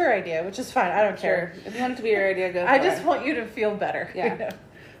 It's her idea, which is fine. I don't care. If you want it to be your idea, go for it. I just want you to feel better. Yeah.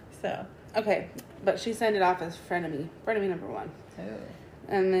 So. Okay. But she signed it off as frenemy. Frenemy number 1. Oh.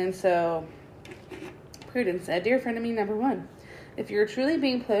 And then so Prudence said, Dear frenemy number 1, if you're truly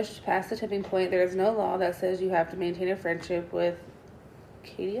being pushed past the tipping point, there is no law that says you have to maintain a friendship with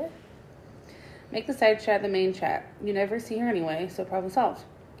Katia. Make the side chat the main chat. You never see her anyway, so problem solved.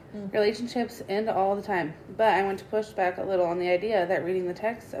 Relationships end all the time, but I want to push back a little on the idea that reading the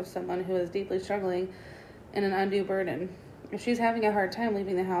text of someone who is deeply struggling in an undue burden. If she's having a hard time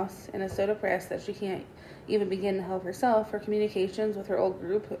leaving the house and is so depressed that she can't even begin to help herself, her communications with her old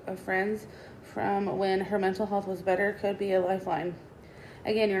group of friends from when her mental health was better could be a lifeline.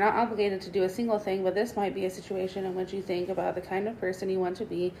 Again, you're not obligated to do a single thing, but this might be a situation in which you think about the kind of person you want to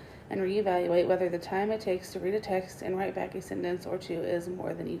be and reevaluate whether the time it takes to read a text and write back a sentence or two is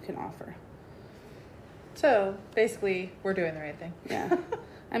more than you can offer. So, basically, we're doing the right thing. Yeah.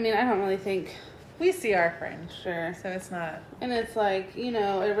 I mean, I don't really think... We see our friend. Sure. So it's not... And it's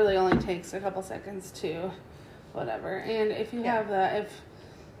it really only takes a couple seconds to whatever. And if you have that, if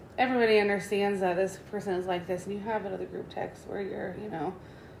everybody understands that this person is like this and you have another group text where you're,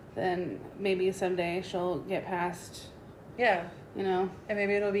 then maybe someday she'll get past... Yeah. And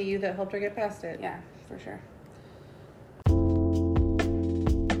maybe it'll be you that helped her get past it. Yeah, for sure.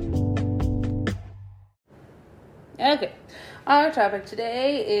 Okay. Our topic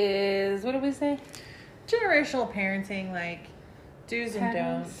today is, what did we say? Generational parenting, like do's and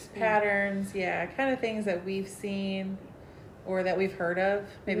don'ts, patterns, kind of things that we've seen or that we've heard of.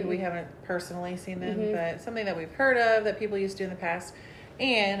 Maybe we haven't personally seen them, but something that we've heard of that people used to do in the past.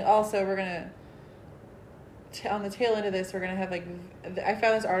 And also we're going to, on the tail end of this, we're going to have like, I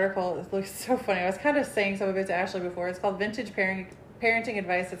found this article, it looks so funny. I was kind of saying some of it to Ashley before. It's called Vintage Parenting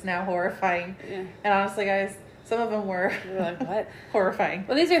Advice That's Now Horrifying. Yeah. And honestly, guys, some of them were like, what? horrifying.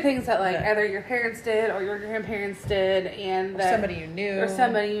 Well, these are things that like either your parents did or your grandparents did, and that, somebody you knew,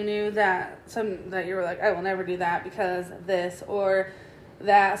 that you were like, I will never do that because this, or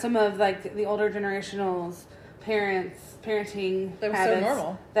that some of like the older generationals parenting that was habits so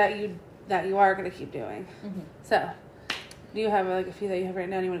normal that you are going to keep doing. So, do you have like a few that you have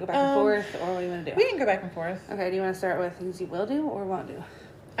written down? You want to go back and forth, or what do you want to do? We can go back and forth. Okay. Do you want to start with things you will do or won't do?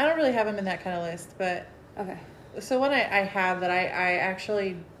 I don't really have them in that kind of list, but okay. So one I have that I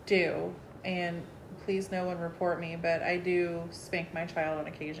actually do, and please no one report me, but I do spank my child on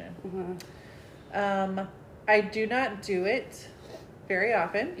occasion. I do not do it very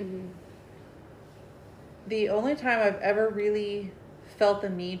often. The only time I've ever really felt the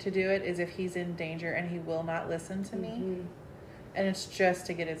need to do it is if he's in danger and he will not listen to me, and it's just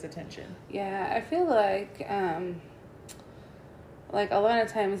to get his attention. Yeah, I feel like a lot of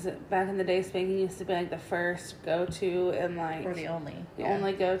times back in the day, spanking used to be like the first go-to and like... Or the only.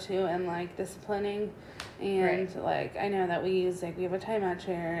 Only go-to and like disciplining. And like, I know that we have a timeout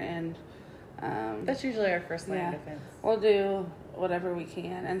chair and... that's usually our first line of defense. We'll do whatever we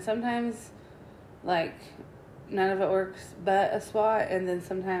can. And sometimes, like, none of it works but a SWAT, and then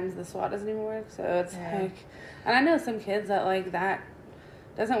sometimes the SWAT doesn't even work. So it's like... And I know some kids that like that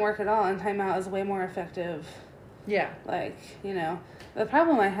doesn't work at all, and timeout is way more effective. Yeah. Like, the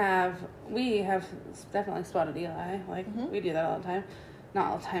problem we have definitely spotted Eli. Like, we do that all the time.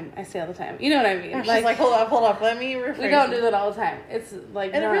 Not all the time. I say all the time. You know what I mean? She's like, hold up. Let me rephrase. We don't do that all the time. It's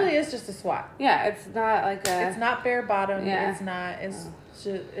like, and it really is just a SWAT. Yeah, it's not like it's not bare bottom. Yeah. It's not,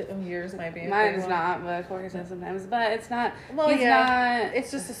 yours might be. Mine's not, but Corey says sometimes. But it's not, well, he's not. It's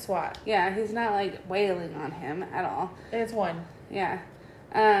just a SWAT. Yeah, he's not like wailing on him at all. It's one. Yeah.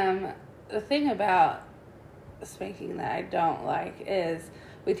 The thing about spanking that I don't like is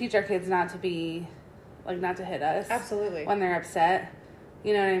we teach our kids not to hit us. Absolutely. When they're upset.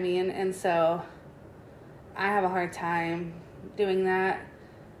 You know what I mean? And so I have a hard time doing that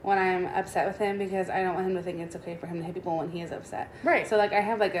when I'm upset with him because I don't want him to think it's okay for him to hit people when he is upset. Right. So like I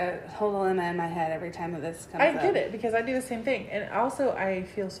have like a whole dilemma in my head every time that this comes up. I get it because I do the same thing. And also I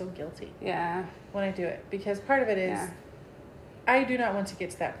feel so guilty. Yeah. When I do it. Because part of it is I do not want to get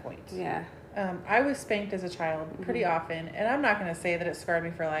to that point. Yeah. I was spanked as a child pretty often, and I'm not going to say that it scarred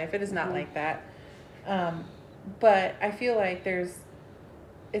me for life. It is not like that. But I feel like there's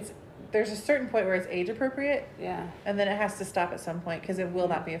a certain point where it's age appropriate. Yeah. And then it has to stop at some point because it will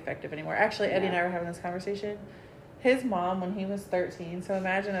not be effective anymore. Actually, Eddie and I were having this conversation. His mom, when he was 13, so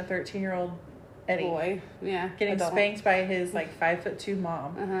imagine a 13-year-old Eddie. Boy. Yeah. Getting spanked by his 5'2"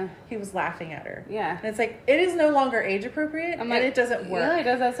 mom. He was laughing at her. Yeah. And it's like, it is no longer age appropriate, and it doesn't work. Yeah, he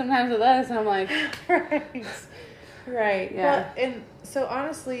does that sometimes with us, and I'm like... Right. Yeah. Well, and so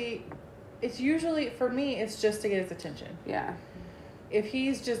honestly, it's usually, for me, it's just to get his attention. Yeah. If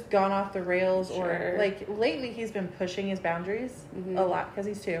he's just gone off the rails or, like, lately he's been pushing his boundaries a lot because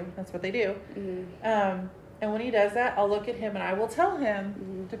he's 2. That's what they do. And when he does that, I'll look at him and I will tell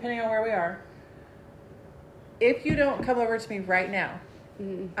him, depending on where we are, if you don't come over to me right now,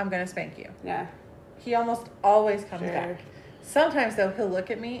 I'm going to spank you. Yeah. He almost always comes back. Sometimes, though, he'll look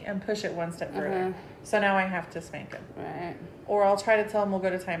at me and push it one step further. So now I have to spank him. Right. Or I'll try to tell him we'll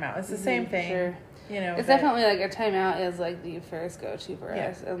go to timeout. It's the same thing. Sure. It's definitely like a timeout is like the first go-to for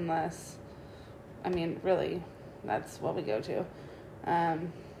us, unless, I mean, really, that's what we go to.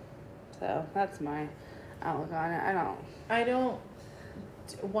 So that's my outlook on it.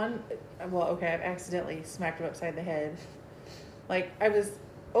 I've accidentally smacked him upside the head. Like, I was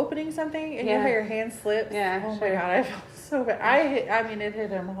opening something and you know how your hand slips? Yeah. Oh my God, I felt so bad. It hit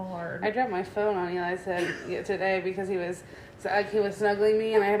him hard. I dropped my phone on Eli's head today because he was snuggling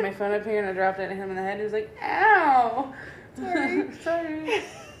me and I had my phone up here and I dropped it and hit him in the head. He was like, ow! Sorry.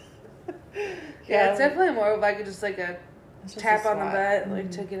 It's definitely more of like just like a tap on the butt,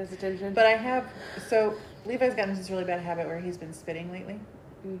 like to get his attention. But Levi's gotten this really bad habit where he's been spitting lately.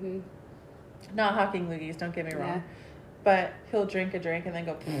 Not hawking loogies, don't get me wrong. Yeah. But he'll drink a drink and then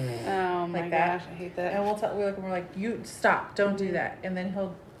go oh my gosh, I hate that. And we're like, you stop, don't do that. And then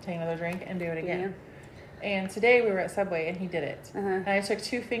he'll take another drink and do it again. And today we were at Subway and he did it. And I took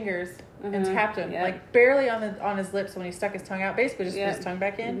 2 fingers and tapped him, like barely on his lips when he stuck his tongue out, basically just put his tongue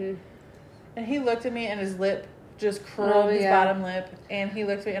back in. Mm-hmm. And he looked at me and his lip just curled, his bottom lip, and he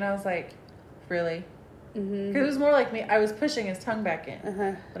looked at me and I was like, really? Because it was more like me. I was pushing his tongue back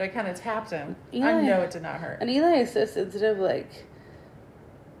in, but I kind of tapped him. Eli, I know it did not hurt. And Eli is so sensitive. Like,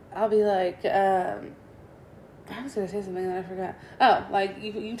 I'll be like, I was gonna say something that I forgot. Oh, like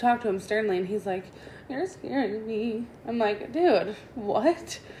you talk to him sternly, and he's like, "You're scaring me." I'm like, "Dude,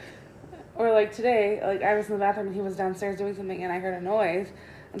 what?" Or like today, like I was in the bathroom and he was downstairs doing something, and I heard a noise,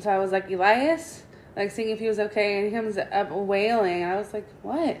 and so I was like, "Elias," like seeing if he was okay, and he comes up wailing, and I was like,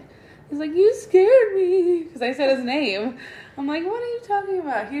 "What?" He's like, "You scared me," because I said his name. I'm like, "What are you talking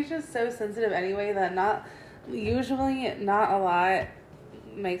about?" He's just so sensitive anyway that not a lot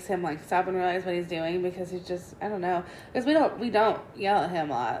makes him like stop and realize what he's doing, because he's just, I don't know, because we don't yell at him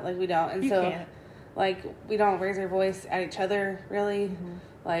a lot, like we don't, and so like we don't raise our voice at each other really,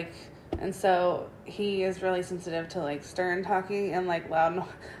 like, and so he is really sensitive to like stern talking and like loud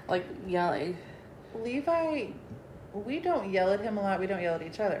like yelling. Levi, we don't yell at him a lot, we don't yell at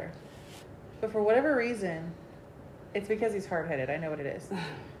each other. But for whatever reason, it's because he's hard-headed. I know what it is.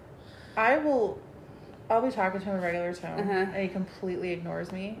 I'll be talking to him in regular tone, and he completely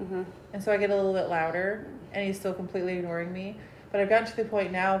ignores me. And so I get a little bit louder, and he's still completely ignoring me. But I've gotten to the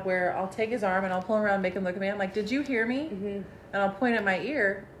point now where I'll take his arm, and I'll pull him around and make him look at me. I'm like, "Did you hear me?" And I'll point at my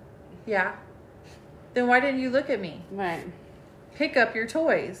ear. "Yeah." "Then why didn't you look at me?" Right. "Pick up your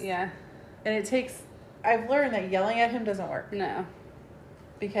toys." Yeah. And I've learned that yelling at him doesn't work. No.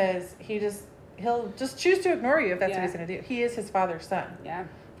 Because he'll just choose to ignore you if that's what he's going to do. He is his father's son. Yeah.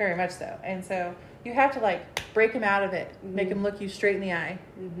 Very much so. And so you have to like break him out of it, make him look you straight in the eye,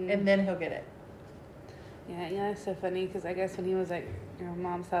 and then he'll get it. Yeah, it's so funny because I guess when he was at your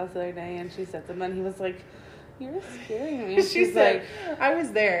mom's house the other day and she said something, he was like, "You're scaring me." She said, like, I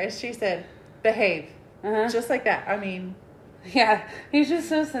was there, and she said, "Behave." Just like that. I mean, yeah, he's just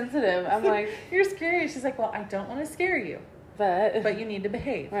so sensitive. I'm like, "You're scary." She's like, "Well, I don't want to scare you, but you need to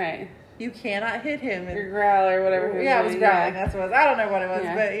behave." Right. You cannot hit him. Or growl or whatever. It was growling. That's what it was. I don't know what it was,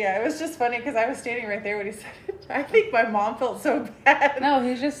 but yeah, it was just funny because I was standing right there when he said it. I think my mom felt so bad. No,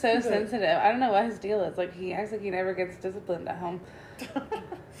 he's just so sensitive. I don't know what his deal is. Like, he acts like he never gets disciplined at home.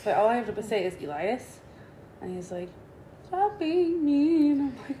 But all I have to say is Elias. And he's like, "Stop being mean."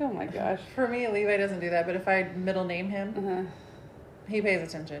 I'm like, oh my gosh. For me, Levi doesn't do that, but if I middle name him, he pays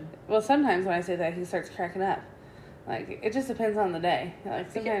attention. Well, sometimes when I say that, he starts cracking up. Like, it just depends on the day.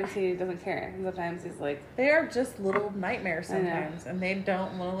 Like, sometimes he doesn't care. And sometimes he's like... They are just little nightmares sometimes, and they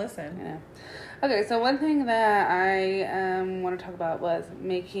don't want to listen. Yeah. Okay, so one thing that I want to talk about was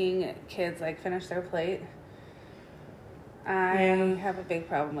making kids, like, finish their plate. I have a big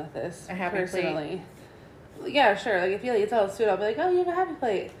problem with this, personally. Yeah, sure. Like, if you eat all the food, I'll be like, "Oh, you have a happy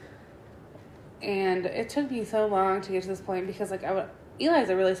plate." And it took me so long to get to this point because, like, Eli's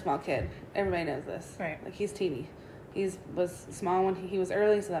a really small kid. Everybody knows this. Right. Like, he's teeny. He was small when he was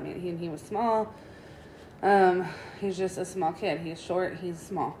early, so that means he was small. He's just a small kid. He's short. He's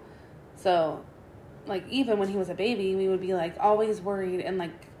small. So, like, even when he was a baby, we would be, like, always worried and,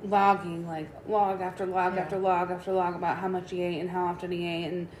 like, logging, like, log after log after log after log about how much he ate and how often he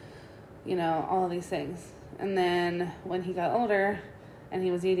ate and, you know, all of these things. And then when he got older and he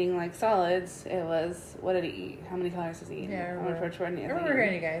was eating, like, solids, it was, what did he eat? How many calories does he eat? Yeah, how much protein I remember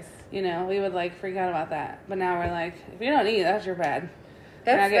hearing you guys. You know, we would, like, freak out about that. But now we're like, if you don't eat, that's your bad.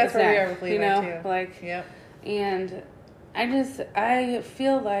 That's where we are with Levi, you know, too. Like, yep. And I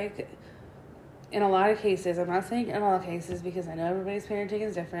feel like in a lot of cases, I'm not saying in all cases because I know everybody's parenting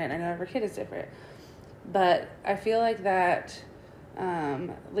is different. I know every kid is different. But I feel like that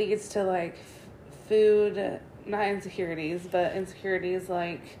leads to, like, food, not insecurities, but insecurities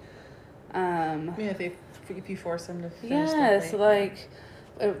like... if you force them to finish yes, like...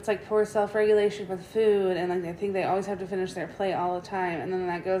 It's like poor self-regulation with food, and like I think they always have to finish their plate all the time, and then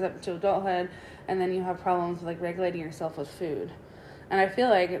that goes up to adulthood, and then you have problems with like regulating yourself with food. And I feel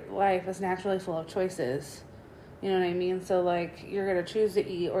like life is naturally full of choices, you know what I mean? So like you're gonna choose to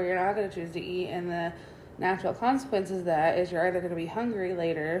eat or you're not gonna choose to eat, and the natural consequences of that is you're either gonna be hungry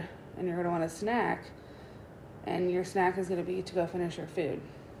later and you're gonna want a snack, and your snack is gonna be to go finish your food.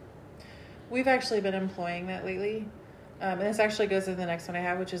 We've actually been employing that lately. And this actually goes into the next one I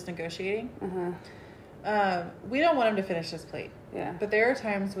have, which is negotiating. We don't want him to finish his plate. Yeah. But there are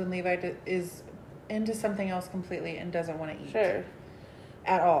times when Levi is into something else completely and doesn't want to eat. Sure.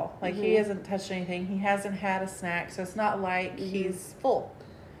 At all. Like, he hasn't touched anything. He hasn't had a snack. So it's not like he's full.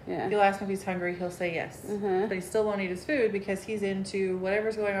 Yeah. If you'll ask him if he's hungry, he'll say yes. But he still won't eat his food because he's into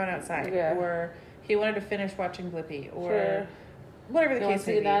whatever's going on outside. Yeah. Or he wanted to finish watching Blippi. Or... Sure. whatever the He case wants to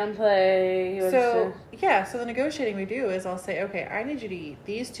may get be. down and play. So the negotiating we do is I'll say, okay, I need you to eat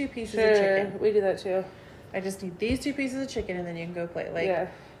these 2 pieces of chicken. We do that too. I just need these 2 pieces of chicken, and then you can go play. Like, yeah.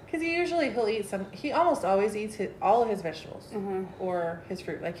 Because he'll eat some. He almost always eats all of his vegetables or his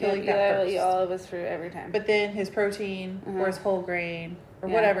fruit. Like he'll eat that first. He'll eat all of his fruit every time. But then his protein or his whole grain or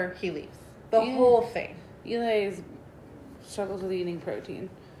whatever he leaves. The whole thing. Eli struggles with eating protein.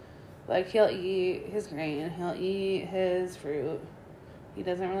 Like he'll eat his grain, he'll eat his fruit. He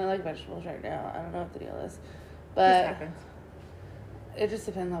doesn't really like vegetables right now. I don't know what the deal is, but happens. It just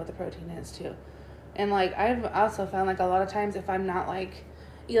depends on what the protein is too. And like I've also found like a lot of times if I'm not like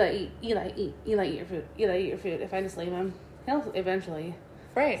Eli eat your food, Eli eat your food. If I just leave him, he'll eventually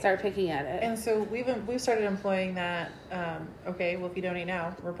start picking at it. And so we've started employing that. Okay, well if you don't eat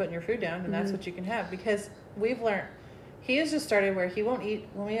now, we're putting your food down, and that's what you can have, because we've learned. He has just started where he won't eat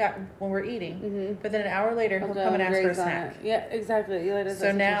when we're eating, but then an hour later he'll come and ask for a snack. Yeah, exactly. Eli does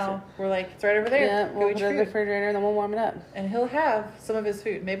so now we're like, it's right over there. Yeah, go we'll eat put your it in the food. refrigerator and then we'll warm it up. And he'll have some of his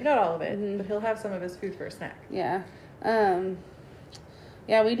food, maybe not all of it, but he'll have some of his food for a snack. Yeah.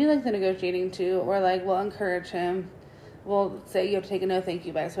 Yeah, we do like the negotiating too, or like we'll encourage him. We'll say you have to take a no thank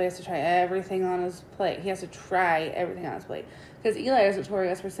you bite, so he has to try everything on his plate. He has to try everything on his plate. Because Eli is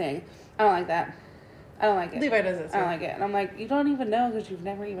notorious for saying, I don't like that. I don't like it. Levi does it. I don't like it. And I'm like, you don't even know because you've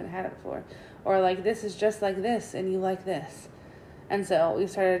never even had it before. Or like, this is just like this and you like this. And so we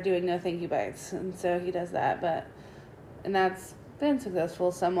started doing no thank you bites. And so he does that. And that's been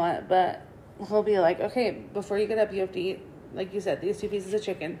successful somewhat. But he'll be like, okay, before you get up, you have to eat, like you said, these 2 pieces of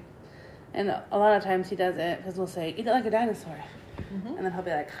chicken. And a lot of times he does it because we'll say, eat it like a dinosaur. And then he'll be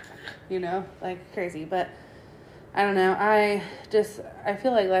like, like crazy. But I don't know. I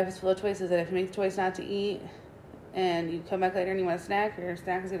feel like life is full of choices, that if you make the choice not to eat and you come back later and you want a snack, your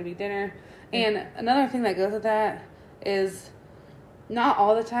snack is going to be dinner. And another thing that goes with that is not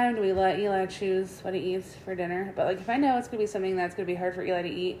all the time do we let Eli choose what he eats for dinner. But like if I know it's going to be something that's going to be hard for Eli to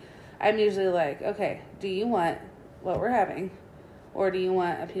eat, I'm usually like, okay, do you want what we're having? Or do you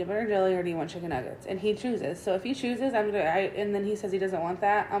want a peanut butter jelly, or do you want chicken nuggets? And he chooses. So if he chooses, and then he says he doesn't want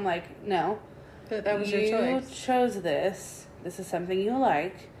that, I'm like, no. That was your choice. You chose this. This is something you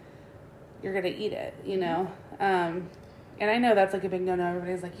like. You're going to eat it, you know? And I know that's like a big no-no.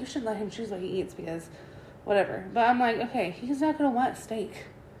 Everybody's like, you should let him choose what he eats because whatever. But I'm like, okay, he's not going to want steak.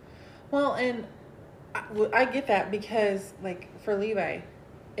 Well, and I get that because, like, for Levi,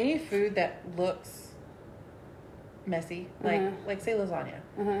 any food that looks messy, like say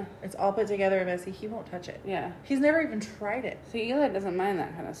lasagna, it's all put together and messy, he won't touch it. Yeah. He's never even tried it. See, Eli doesn't mind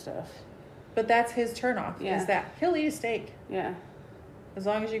that kind of stuff. But that's his turnoff, is that he'll eat a steak. Yeah. As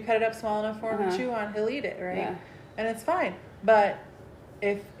long as you cut it up small enough for him to chew on, he'll eat it, right? Yeah. And it's fine. But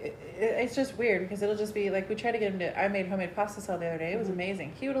it's just weird because it'll just be like, we tried to get him to, I made homemade pasta salad the other day. It was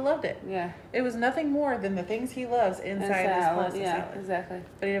amazing. He would have loved it. Yeah. It was nothing more than the things he loves inside this pasta salad. Yeah, exactly.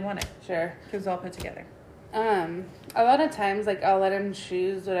 But he didn't want it. Sure. It was all put together. A lot of times, like, I'll let him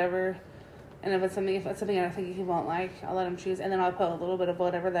choose whatever, and if it's something I think he won't like, I'll let him choose, and then I'll put a little bit of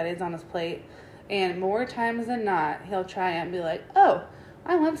whatever that is on his plate, and more times than not, he'll try it and be like, oh,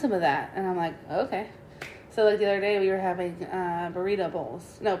 I want some of that, and I'm like, okay. So, like, the other day, we were having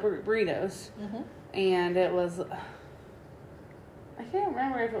burritos, and it was, I can't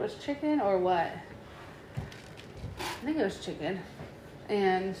remember if it was chicken or what. I think it was chicken,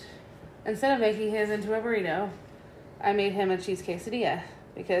 and instead of making his into a burrito, I made him a cheese quesadilla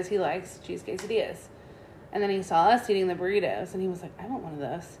because he likes cheese quesadillas. And then he saw us eating the burritos and he was like, I want one of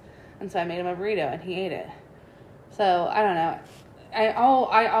those. And so I made him a burrito and he ate it. So I don't know.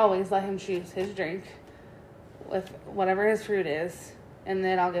 I always let him choose his drink with whatever his fruit is, and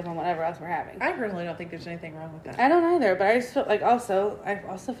then I'll give him whatever else we're having. I personally don't think there's anything wrong with that. I don't either, but I just feel like I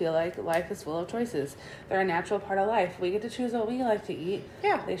also feel like life is full of choices. They're a natural part of life. We get to choose what we like to eat.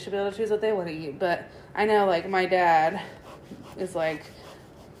 Yeah. They should be able to choose what they want to eat. But I know, like, my dad is like,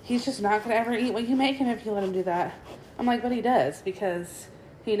 he's just not going to ever eat what you make him if you let him do that. I'm like, but he does, because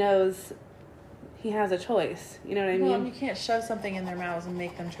he knows he has a choice. You know what I mean? Well, you can't shove something in their mouths and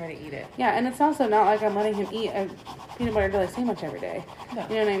make them try to eat it. Yeah, and it's also not like I'm letting him eat a peanut butter jelly sandwich every day. No.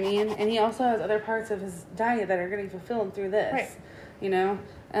 You know what I mean? And he also has other parts of his diet that are getting fulfilled through this. Right. You know?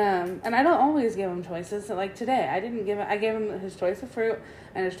 And I don't always give him choices. So, like today, I gave him his choice of fruit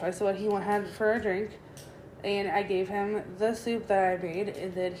and his choice of what he had for a drink. And I gave him the soup that I made,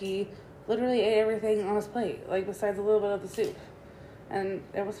 and that he literally ate everything on his plate, like besides a little bit of the soup. And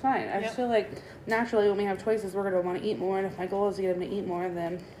it was fine. I just feel like naturally when we have choices, we're going to want to eat more. And if my goal is to get him to eat more,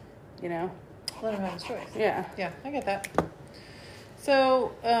 then, you know. Let him have his choice. Yeah. Yeah, I get that.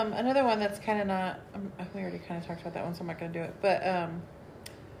 So, another one that's kind of not, we already kind of talked about that one, so I'm not going to do it. But,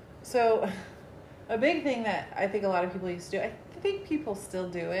 so a big thing that I think a lot of people used to do, I think people still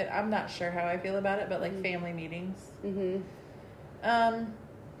do it. I'm not sure how I feel about it, but like family meetings. Mm-hmm.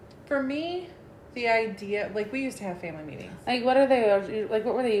 For me, the idea, like we used to have family meetings. Like what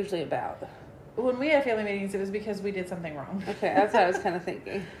were they usually about? When we had family meetings, it was because we did something wrong. Okay, that's what I was kind of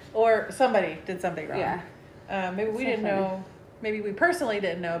thinking. Or somebody did something wrong. Yeah. Maybe we didn't know. Maybe we personally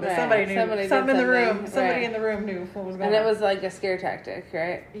didn't know, but right. somebody knew. Somebody in the room. Somebody right. in the room knew what was going on. And on. it was like a scare tactic,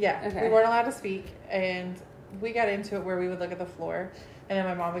 right? Yeah. Okay. We weren't allowed to speak, and we got into it where we would look at the floor, and then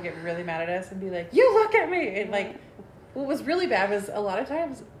my mom would get really mad at us and be like, "You look at me!" And like, what was really bad was a lot of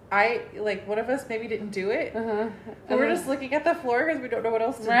times one of us maybe didn't do it. And we're just looking at the floor because we don't know what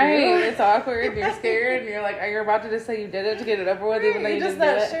else to do. Right. It's awkward. And you're scared, and you're like, you're about to just say you did it to get it over with, even though you didn't do it.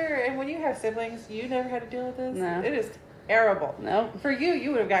 You're just not sure. And when you have siblings, you never had to deal with this. No. It is terrible. No. For you,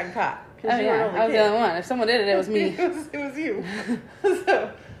 you would have gotten caught. Oh, yeah. I was the only one. If someone did it, it was me. it was you.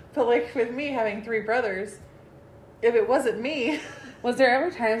 So, but like with me having 3 brothers, if it wasn't me. Was there ever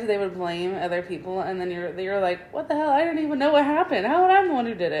times they would blame other people, and then you're like, what the hell? I didn't even know what happened. How would I be the one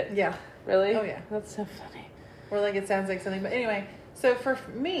who did it? Yeah. Really? Oh, yeah. That's so funny. Or like it sounds like something. But anyway, so for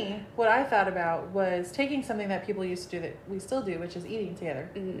me, what I thought about was taking something that people used to do that we still do, which is eating together.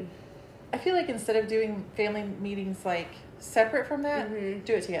 Mm-hmm. I feel like instead of doing family meetings like separate from that,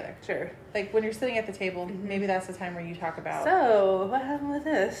 do it together. Sure. Like when you're sitting at the table, maybe that's the time where you talk about. So, what happened with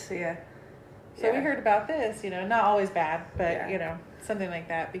this? Yeah. So we heard about this, not always bad, but something like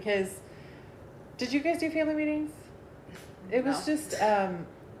that. Because, did you guys do family meetings? It was just,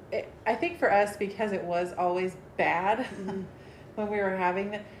 I think for us, because it was always bad when we were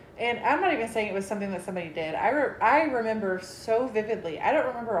having it. And I'm not even saying it was something that somebody did. I remember so vividly. I don't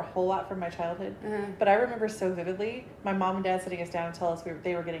remember a whole lot from my childhood, but I remember so vividly my mom and dad sitting us down and tell us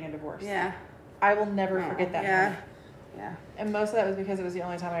they were getting a divorce. Yeah. I will never forget that moment. Yeah. And most of that was because it was the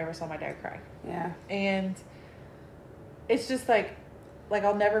only time I ever saw my dad cry. Yeah. And it's just like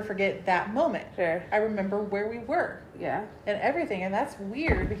I'll never forget that moment. Sure. I remember where we were. Yeah. And everything. And that's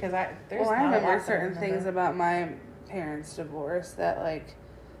weird because I remember certain things about my parents' divorce that like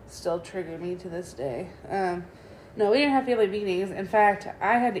still trigger me to this day. No, we didn't have family meetings. In fact,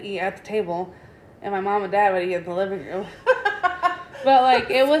 I had to eat at the table and my mom and dad would eat in the living room. But, like,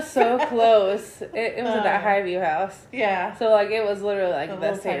 it was so close. It was at that Highview house. Yeah. So, like, it was literally, like,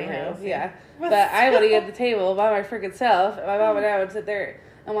 the same room. Yeah. But I I would eat at the table by my freaking self. And my mom and dad would sit there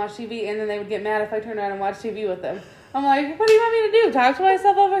and watch TV. And then they would get mad if I turned around and watched TV with them. I'm like, what do you want me to do? Talk to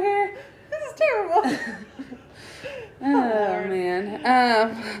myself over here? This is terrible. Oh, man.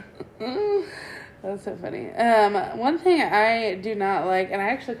 That's so funny. One thing I do not like, and I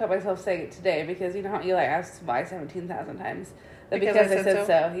actually caught myself saying it today because you know how Eli asks why 17,000 times? Because I said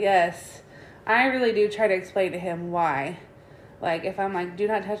so. Yes. I really do try to explain to him why. Like, if I'm like, do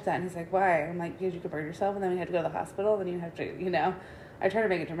not touch that, and he's like, why? I'm like, because you could burn yourself, and then we have to go to the hospital, then you have to, I try to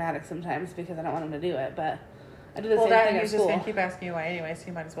make it dramatic sometimes because I don't want him to do it, but I do the same thing at school. He's just going to keep asking you why anyway, so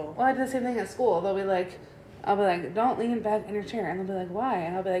you might as well. Well, I do the same thing at school. I'll be like, don't lean back in your chair. And they'll be like, why?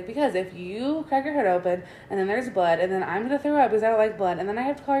 And I'll be like, because if you crack your head open and then there's blood and then I'm going to throw up because I don't like blood and then I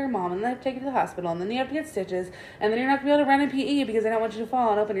have to call your mom and then I have to take you to the hospital and then you have to get stitches and then you're not going to be able to run in PE because I don't want you to fall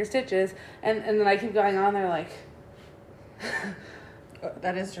and open your stitches. And then I keep going on there like...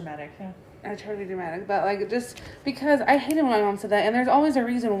 That is dramatic, yeah. I try to be dramatic, but like just because I hated when my mom said that and there's always a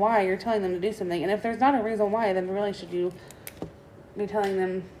reason why you're telling them to do something. And if there's not a reason why, then really should you be telling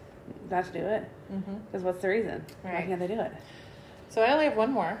them not to do it? Because what's the reason? Right. Why can't they do it? So I only have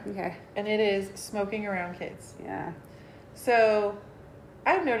one more. Okay. And it is smoking around kids. Yeah. So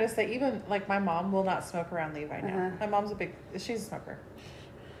I've noticed that even like my mom will not smoke around Levi now. My mom's she's a smoker.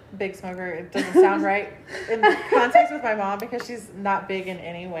 Big smoker. It doesn't sound right in the context with my mom because she's not big in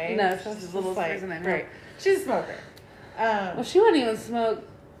any way. No, she's a little person. Right. She's a smoker. Well, she wouldn't even smoke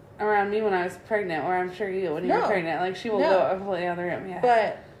around me when I was pregnant, or I'm sure you when you were pregnant. Like she will go completely out of the room. Yeah.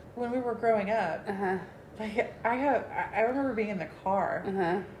 But when we were growing up, like I remember being in the car.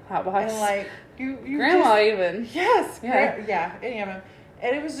 Hot box. And like you grandma just, even. Yes. Yeah. Any of them.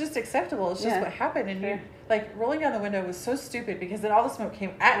 And it was just acceptable. It's just what happened. And you like rolling down the window was so stupid because then all the smoke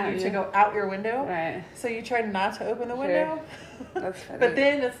came at you to go out your window. Right. So you tried not to open the window. That's funny. But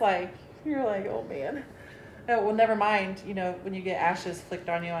then it's like you're like, oh man. Oh, well, never mind. When you get ashes flicked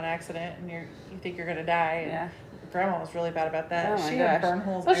on you on accident and you think you're gonna die. And Grandma was really bad about that. Oh my she gosh. had burn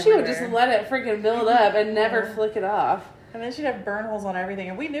holes. Well, she would just let it freaking build up and never flick it off. And then she'd have burn holes on everything,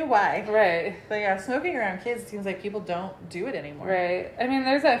 and we knew why. Right. But yeah, smoking around kids seems like people don't do it anymore. Right. I mean,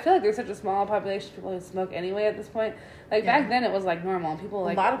 I feel like there's such a small population of people who smoke anyway at this point. Like, back then it was, like, normal. People,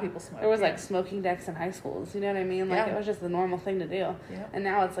 like... A lot of people smoke. There was, like, smoking decks in high schools. You know what I mean? Like, it was just the normal thing to do. Yeah. And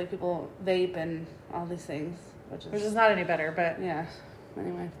now it's, like, people vape and all these things. Which is not any better, but... Yeah.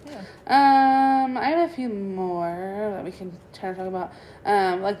 Anyway. Yeah. I have a few more that we can try to talk about.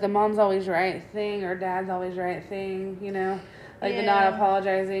 Like, the mom's always right thing or dad's always right thing, you know? Like, the not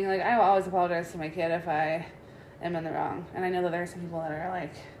apologizing. Like, I will always apologize to my kid if I am in the wrong. And I know that there are some people that are,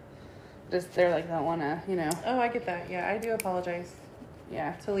 like, they're, like, don't want to, you know. Oh, I get that. Yeah, I do apologize.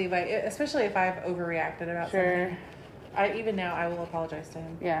 Yeah. To Levi, especially if I've overreacted about something. Even now, I will apologize to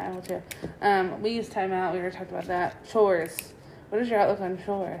him. Yeah, I will too. We used time out. We already talked about that. Chores. What is your outlook on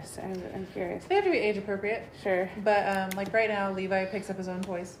chores? I'm curious. They have to be age appropriate. Sure. But, like, right now, Levi picks up his own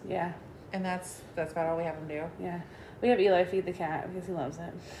toys. Yeah. And that's about all we have him do. Yeah. We have Eli feed the cat because he loves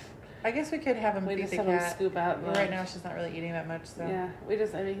it. I guess we could have him feed the cat. We just have him scoop out. But right now, she's not really eating that much, so. Yeah. He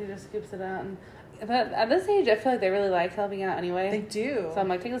just scoops it out. But at this age, I feel like they really like helping out anyway. They do. So I'm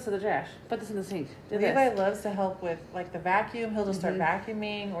like, take this to the trash. Put this in the sink. Levi loves to help with, like, the vacuum. He'll just start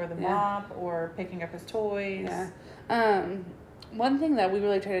vacuuming or the mop or picking up his toys. Yeah. One thing that we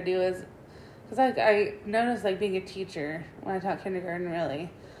really try to do is, because I noticed, like, being a teacher, when I taught kindergarten, really,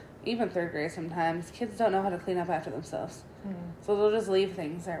 even third grade sometimes, kids don't know how to clean up after themselves. So they'll just leave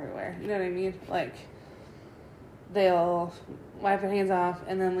things everywhere. You know what I mean? Like, they'll wipe their hands off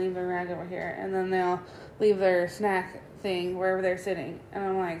and then leave their rag over here. And then they'll leave their snack thing wherever they're sitting. And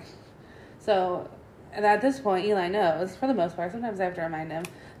I'm like, so... And at this point, Eli knows, for the most part, sometimes I have to remind him,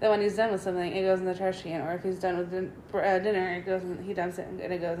 that when he's done with something, it goes in the trash can. Or if he's done with dinner, he dumps it and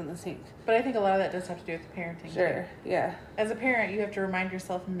it goes in the sink. But I think a lot of that does have to do with parenting. Sure, yeah. As a parent, you have to remind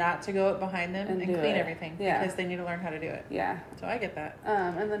yourself not to go up behind them and clean everything. Yeah. Because they need to learn how to do it. Yeah. So I get that.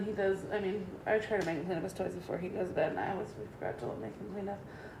 And then he does, I try to make him clean up his toys before he goes to bed, and we forgot to make him clean up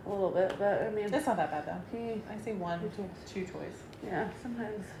a little bit. But, it's not that bad, though. I say two toys. Yeah,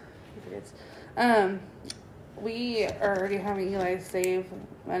 sometimes he forgets. We are already having Eli save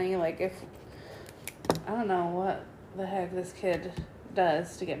money. Like, if I don't know what the heck this kid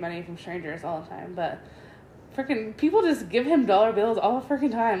does to get money from strangers all the time, but freaking people just give him dollar bills all the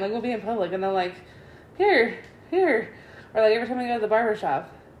freaking time. Like, we'll be in public and they're like, here, or like every time we go to the barber shop,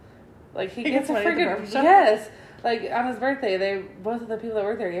 like he gets a freaking yes. Like on his birthday, both of the people that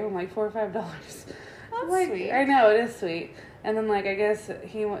work there gave him like $4 or $5. That's like, sweet. I know, it is sweet. And then, like, I guess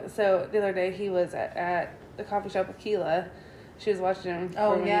so the other day he was at the coffee shop with Keela. She was watching him.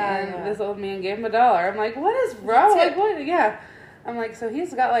 And this old man gave him $1. I'm like, what is wrong? Like, what? Yeah. I'm like, so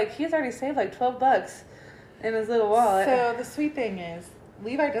he's already saved like $12 in his little wallet. So the sweet thing is,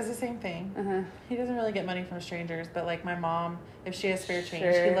 Levi does the same thing. He doesn't really get money from strangers, but like my mom, if she has spare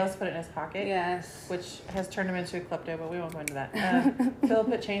change, he loves to put it in his pocket. Yes. Which has turned him into a klepto, but we won't go into that. He'll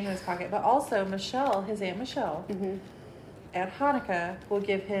put change in his pocket. But also, Michelle, his Aunt Michelle, at Hanukkah will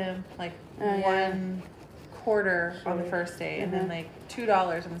give him like $1 on the first day and then like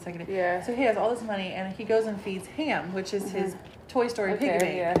 $2 on the second day. Yeah. So he has all this money and he goes and feeds Ham, which is his Toy Story piggy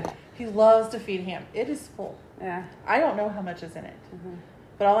bank. Yeah. He loves to feed Ham. It is full. Yeah. I don't know how much is in it.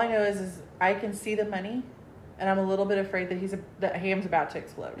 But all I know is I can see the money and I'm a little bit afraid that Ham's about to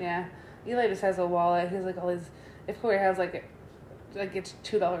explode. Yeah. Eli just has a wallet. He's like all these, if Corey has like gets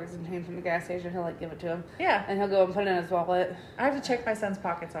 $2 in change from the gas station, he'll like give it to him. Yeah. And he'll go and put it in his wallet. I have to check my son's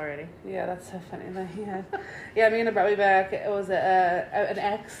pockets already. Yeah, that's so funny. Yeah, Amanda brought me back. It was an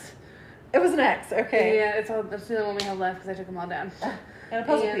X. It was an X, okay. Yeah, it's the only one we have left because I took them all down. And a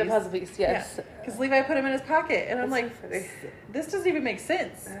puzzle piece. And a puzzle piece, yes. Because Levi put him in his pocket, and I'm like, so this doesn't even make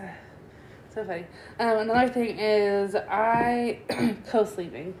sense. So funny. Another thing is I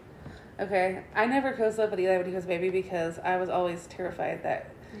co-sleeping. Okay, I never co-slept with Eli when he was a baby because I was always terrified that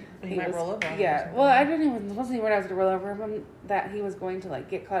he might roll over. Yeah, well, it wasn't even when I was going to roll over him that he was going to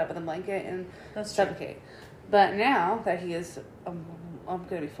like get caught up in the blanket and suffocate. True. But now that he is, I'm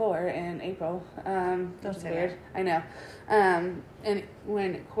going to be 4 in April. That's weird. That. I know. And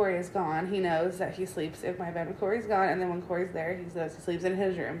when Corey is gone, he knows that he sleeps in my bed when Corey's gone, and then when Corey's there, he says he sleeps in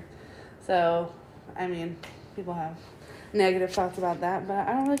his room. So, I mean, people have negative thoughts about that, but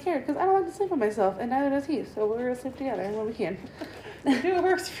I don't really care because I don't like to sleep with myself, and neither does he. So we're gonna sleep together when we can. It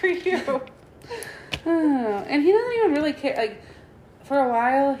works for you. And he doesn't even really care. Like for a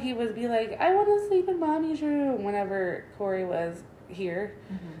while, he would be like, "I want to sleep in mommy's room" whenever Corey was here.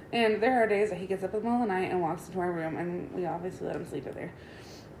 And there are days that he gets up in the middle of the night and walks into our room, and we obviously let him sleep in there.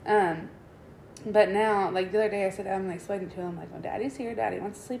 But now, like the other day, I said, I'm like explaining to him, like, when Daddy's here, Daddy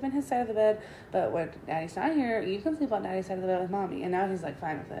wants to sleep in his side of the bed, but when Daddy's not here, you can sleep on Daddy's side of the bed with Mommy. And now he's like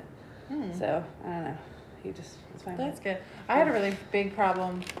fine with it. So I don't know. He just was fine. That's good. I had a really big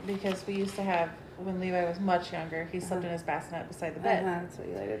problem because we used to have, when Levi was much younger, he slept in his bassinet beside the bed. That's what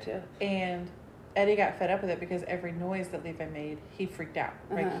you later too. And Eddie got fed up with it because every noise that Levi made, he freaked out.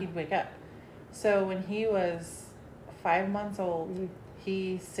 Right? He'd wake up. So when he was 5 months old,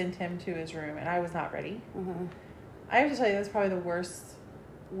 he sent him to his room, and I was not ready. I have to tell you, that's probably the worst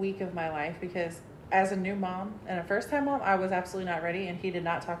week of my life because as a new mom and a first-time mom, I was absolutely not ready, and he did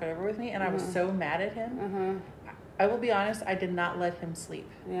not talk it over with me, and I was so mad at him. I will be honest, I did not let him sleep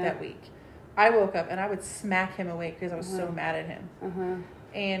that week. I woke up, and I would smack him awake because I was so mad at him.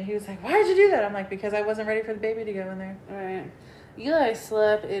 And he was like, why did you do that? I'm like, because I wasn't ready for the baby to go in there. Right. Eli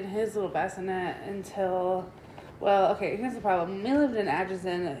slept in his little bassinet until, well, okay, here's the problem. When we lived in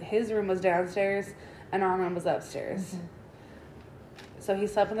Atchison, his room was downstairs, and our room was upstairs. So he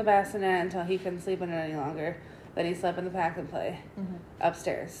slept in the bassinet until he couldn't sleep in it any longer. Then he slept in the pack and play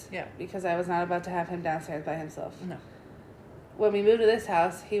upstairs. Yeah. Because I was not about to have him downstairs by himself. No. When we moved to this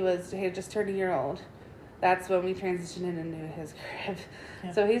house, he had just turned a year old. That's when we transitioned into his crib.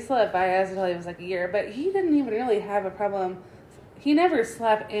 Yeah. So he slept by us until he was like a year. But he didn't even really have a problem. He never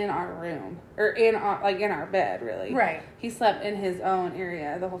slept in our room or in our bed, really. Right. He slept in his own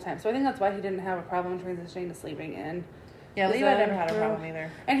area the whole time. So I think that's why he didn't have a problem transitioning to sleeping in. Yeah, Levi never had a problem either.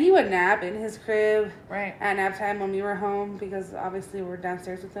 And he would nap in his crib at nap time when we were home because obviously we're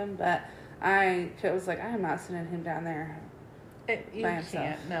downstairs with him. But I was like, I am not sending him down there you by himself.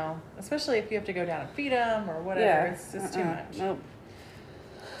 Can't, no. Especially if you have to go down and feed him or whatever. Yeah. It's just too much. Nope.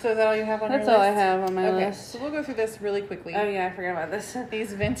 So is that all you have on your list? That's all I have on my list. So we'll go through this really quickly. Oh, yeah, I forgot about this.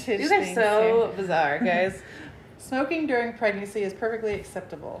 These vintage These are so bizarre, guys. Smoking during pregnancy is perfectly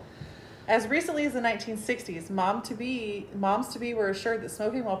acceptable. As recently as the 1960s, moms-to-be were assured that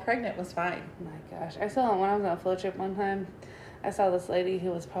smoking while pregnant was fine. Oh my gosh. I saw when I was on a float trip one time, I saw this lady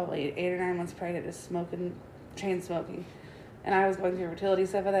who was probably 8 or 9 months pregnant just chain smoking. And I was going through fertility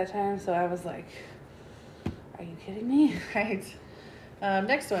stuff at that time, so I was like, are you kidding me? Right.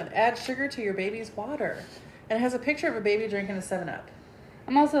 Next one, add sugar to your baby's water. And it has a picture of a baby drinking a 7-Up.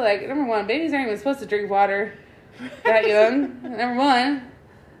 I'm also like, number one, babies aren't even supposed to drink water that young. Number one.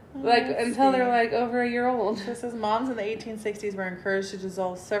 Until they're like over a year old. This says moms in the 1860s were encouraged to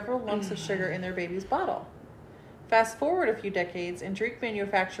dissolve several lumps of sugar in their baby's bottle. Fast forward a few decades, and drink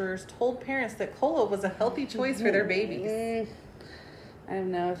manufacturers told parents that cola was a healthy choice for their babies. I have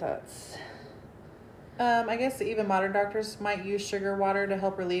no thoughts. I guess even modern doctors might use sugar water to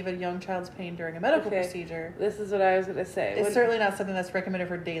help relieve a young child's pain during a medical procedure. This is what I was going to say. It's certainly not something that's recommended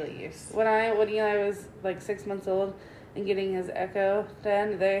for daily use. When Eli was like 6 months old and getting his echo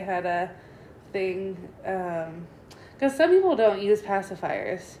done, they had a thing, because some people don't use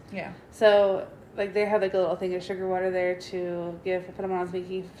pacifiers. Yeah. So, like, they had like a little thing of sugar water there to put him on his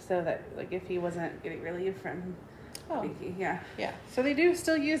Mickey so that, like, if he wasn't getting relief from Mickey. Yeah. Yeah. So they do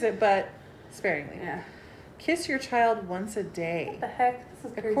still use it, but sparingly. Yeah. Kiss your child once a day. What the heck? This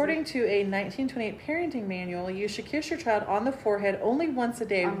is crazy. According to a 1928 parenting manual, you should kiss your child on the forehead only once a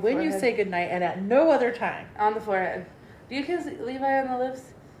day when you say goodnight and at no other time. On the forehead. Do you kiss Levi on the lips?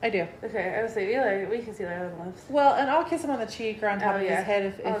 I do. Okay, I would say Eli, we kiss Eli on the lips. Well, and I'll kiss him on the cheek or on top of his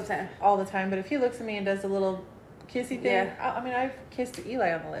head all the time. But if he looks at me and does a little kissy thing, I've kissed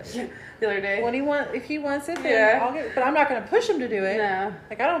Eli on the lips the other day. If he wants it, then I'll get it. But I'm not going to push him to do it. No.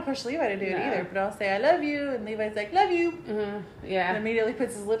 Like, I don't push Levi to do it either. But I'll say, I love you. And Levi's like, love you. Mm-hmm. Yeah. And immediately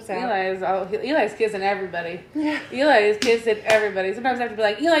puts his lips out. Eli's kissing everybody. Yeah. Eli is kissing everybody. Sometimes I have to be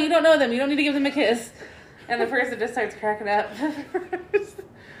like, Eli, you don't know them. You don't need to give them a kiss. And the person just starts cracking up.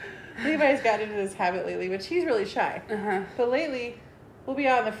 Levi's gotten into this habit lately, which he's really shy. Uh-huh. But lately, we'll be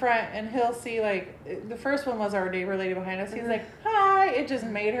out in the front, and he'll see, like, the first one was our neighbor lady behind us. He's like, hi. It just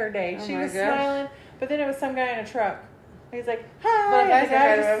made her day. She was smiling. But then it was some guy in a truck. He's like,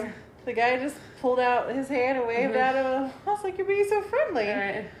 hi. The guy just pulled out his hand and waved at him. I was like, you're being so friendly.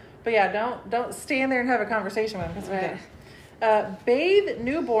 Right. But yeah, don't stand there and have a conversation with him. Right. Bathe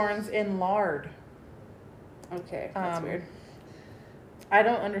newborns in lard. Okay, that's weird. I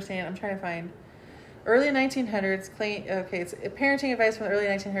don't understand. I'm trying to find. Early 1900s it's parenting advice from the early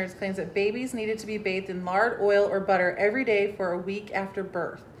 1900s claims that babies needed to be bathed in lard, oil, or butter every day for a week after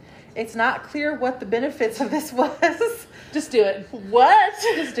birth. It's not clear what the benefits of this was. Just do it. What?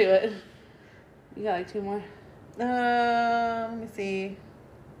 Just do it. You got like 2 more? Let me see.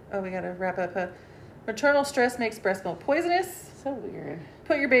 Oh, we gotta wrap up. Maternal stress makes breast milk poisonous. So weird.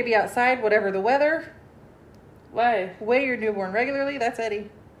 Put your baby outside, whatever the weather. Why? Weigh your newborn regularly. That's Eddie.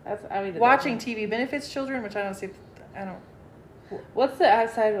 Watching TV benefits children, which I don't see. I don't. What's the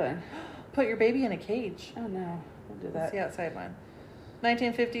outside one? Put your baby in a cage. Oh no, don't do that. That's the outside one.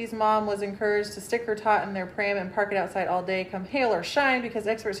 1950s, mom was encouraged to stick her tot in their pram and park it outside all day, come hail or shine, because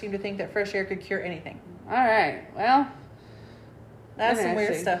experts seem to think that fresh air could cure anything. All right, well, that's some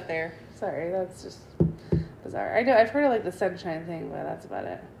weird stuff there. Sorry, that's just bizarre. I've heard of like the sunshine thing, but that's about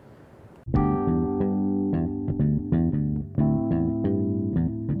it.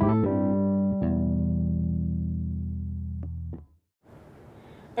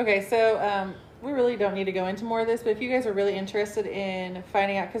 Okay, so we really don't need to go into more of this, but if you guys are really interested in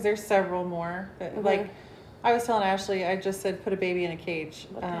finding out, because there's several more, but, like I was telling Ashley, I just said put a baby in a cage.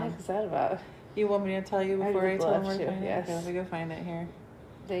 What the heck is that about? You want me to tell you before I tell them where to find yes. it? Okay, let me go find it here.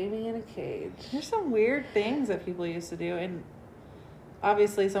 Baby in a cage. There's some weird things that people used to do, and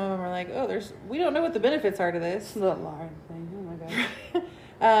obviously some of them are like, oh, we don't know what the benefits are to this. The alarm thing. Oh my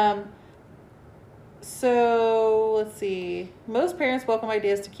god. So let's see. Most parents welcome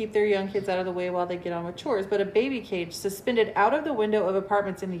ideas to keep their young kids out of the way while they get on with chores, but a baby cage suspended out of the window of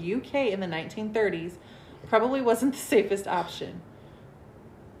apartments in the UK in the 1930s probably wasn't the safest option.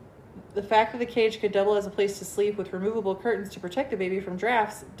 The fact that the cage could double as a place to sleep with removable curtains to protect the baby from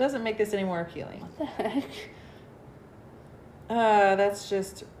drafts doesn't make this any more appealing. What the heck? That's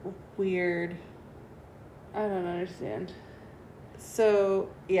just weird. I don't understand. So,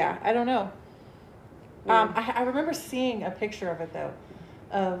 yeah, I don't know. I remember seeing a picture of it, though,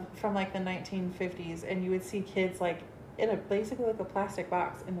 from like the 1950s, and you would see kids like in basically like a plastic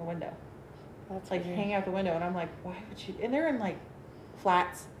box in the window. That's like weird. Hanging out the window, and I'm like, why would you? And they're in like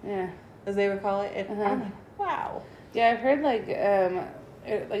flats, as they would call it. And I'm like, wow. Yeah, I've heard like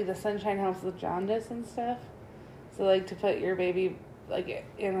like the sunshine helps with jaundice and stuff. So like to put your baby like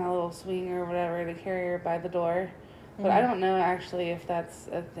in a little swing or whatever to carry her by the door. But I don't know actually if that's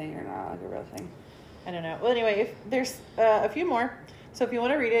a thing or not, like a real thing. I don't know. Well, anyway, if there's a few more. So if you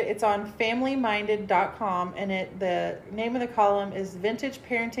want to read it, it's on familyminded.com, and the name of the column is Vintage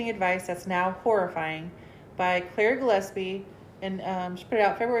Parenting Advice That's Now Horrifying by Claire Gillespie, and she put it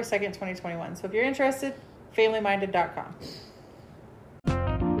out February 2nd, 2021. So if you're interested, familyminded.com.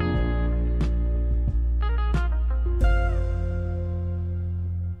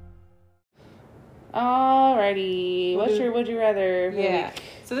 Alrighty. What's your would you rather? Yeah.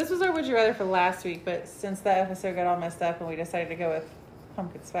 So this was our would you rather for last week, but since that episode got all messed up and we decided to go with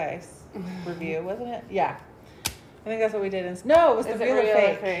pumpkin spice review, wasn't it? Yeah. I think that's what we did. No, it was the real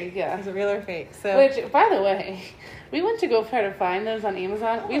or fake. Yeah. It was a real or fake. So, which, by the way, we went to go try to find those on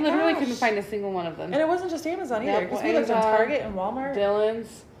Amazon. We literally couldn't find a single one of them. And it wasn't just Amazon either, because we looked on Target and Walmart.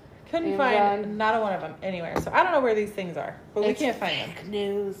 Dillon's. Couldn't find not a one of them anywhere. So I don't know where these things are, but we can't find them. Fake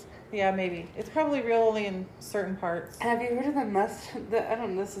news. Yeah, maybe. It's probably real only in certain parts. Have you heard of the mustard? I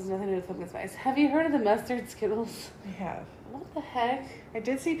don't know, this has nothing to do with pumpkin spice. Have you heard of the mustard Skittles? I have. What the heck? I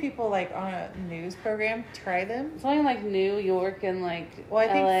did see people like on a news program try them. It's only in like New York and like LA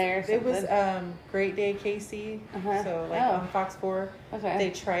or something. It was Great Day KC. So like on Fox 4. Okay. They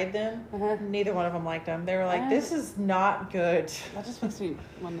tried them. Neither one of them liked them. They were like, this is not good. That just makes me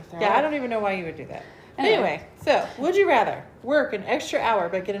want to throw up. Yeah, I don't even know why you would do that. Anyway, so would you rather work an extra hour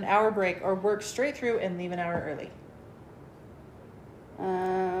but get an hour break, or work straight through and leave an hour early?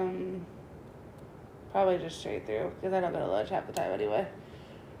 Probably just straight through, because I don't go to lunch half the time anyway.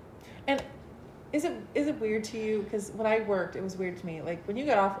 And is it weird to you? Because when I worked, it was weird to me. Like when you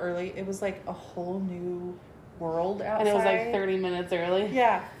got off early, it was like a whole new world outside. And it was like 30 minutes early.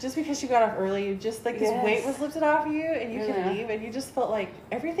 Yeah, just because you got off early, you just like this weight was lifted off of you, and you could leave, and you just felt like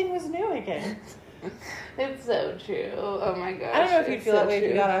everything was new again. It's so true. Oh my gosh. I don't know if you'd feel that way if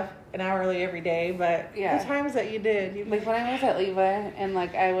you got off an hour early every day, but the times that you did. Like when I was at Levi and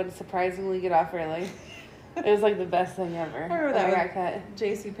like I would surprisingly get off early. It was like the best thing ever. I remember that I got cut.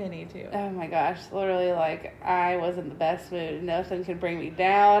 JCPenney too. Oh my gosh. Literally like I was in the best mood. Nothing could bring me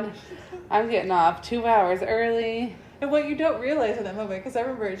down. I'm getting off 2 hours early. And what you don't realize in that moment, because I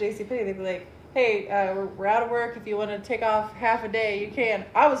remember at JCPenney they'd be like, hey, we're out of work. If you want to take off half a day, you can.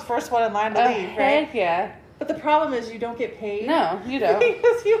 I was first one in line to leave, right? Heck yeah. But the problem is you don't get paid. No, you don't.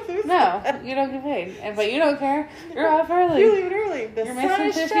 Because you lose that. You don't get paid. But you don't care. You're off early. You leave early. The You're sun missing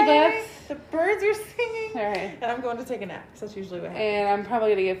is 50 shining. bucks. The birds are singing. All right. And I'm going to take a nap, because that's usually what happens. And I'm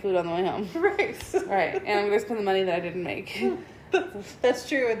probably going to get food on the way home. Right. Right. And I'm going to spend the money that I didn't make. That's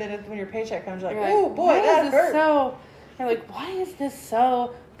true. And then when your paycheck comes, you're like, oh boy, that hurt. You're like, why is this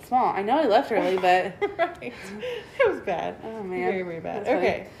so small? I know I left early, but right, it was bad. Oh man, very, very bad.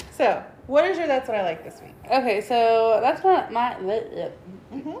 Okay, so what is your that's what I like this week? Okay, so that's what that's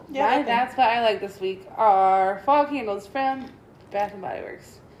what I like this week are fall candles from Bath and Body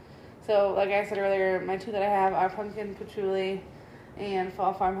Works. So, like I said earlier, my two that I have are pumpkin patchouli and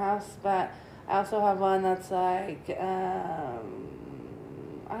fall farmhouse. But I also have one that's like, I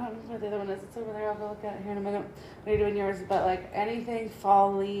don't know what the other one is. It's over there. I'll go look at it here in a minute when you're doing yours. But like anything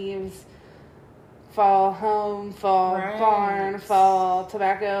fall leaves, fall home, fall barn, fall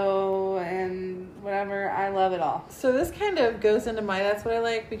tobacco, and whatever. I love it all. So this kind of goes into that's what I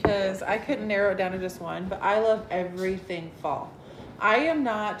like, because I couldn't narrow it down to just one, but I love everything fall. I am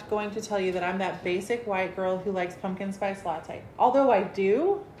not going to tell you that I'm that basic white girl who likes pumpkin spice latte. Although I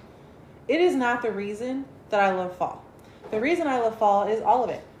do, it is not the reason that I love fall. The reason I love fall is all of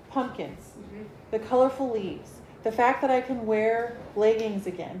it. Pumpkins, the colorful leaves, the fact that I can wear leggings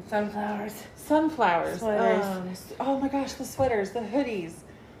again. Sunflowers. Sweaters. Oh my gosh, the sweaters, the hoodies.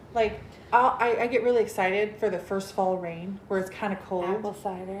 Like, I get really excited for the first fall rain where it's kind of cold. Apple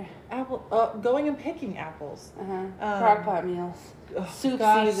cider. Going and picking apples. Crock pot meals. Soup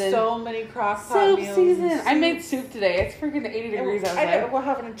season. So many crock pot meals. Soup season. I made soup today. It's freaking 80 degrees outside. I know. We're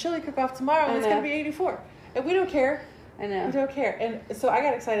having a chili cook-off tomorrow and it's going to be 84. And we don't care. I know. We don't care. And so I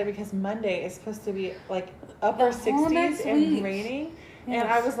got excited because Monday is supposed to be like upper 60s and raining. Yes. And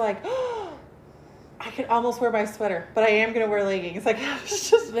I was like, oh, I could almost wear my sweater, but I am going to wear leggings. Like, I was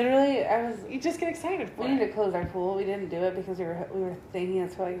just literally, you just get excited for it. We need to close our pool. We didn't do it because we were thinking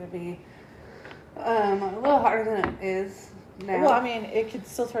it's probably going to be a little hotter than it is now. Well, I mean, it could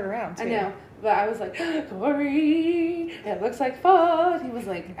still turn around too. I know. But I was like, Corey, it looks like fall. And he was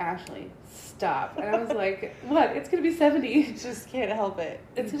like, Ashley, stop. And I was like, what? It's going to be 70. You just can't help it.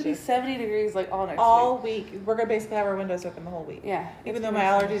 It's going to be 70 degrees like all next week. We're going to basically have our windows open the whole week. Yeah. Even though my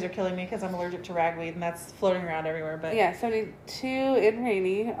allergies are killing me because I'm allergic to ragweed and that's floating around everywhere. But yeah, 72 and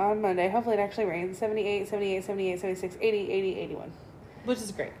rainy on Monday. Hopefully it actually rains. 78, 78, 78, 76, 80, 80, 81. Which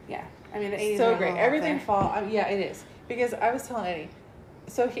is great. Yeah. I mean, the 80s so great. Everything fall. Yeah, it is. Because I was telling Eddie,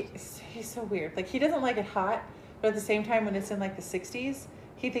 so he's so weird. Like, he doesn't like it hot, but at the same time, when it's in like the 60s,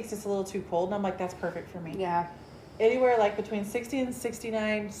 he thinks it's a little too cold. And I'm like, that's perfect for me. Yeah. Anywhere like between 60 and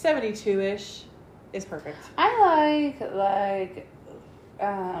 69, 72-ish is perfect. I like,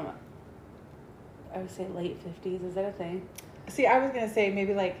 I would say late 50s. Is that a thing? See, I was going to say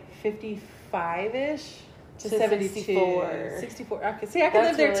maybe like 55-ish. To 72. 64. Okay. See, I can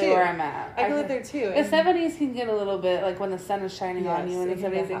live there really too. Where I'm at. I can live there too. The 70s can get a little bit like when the sun is shining on you, and the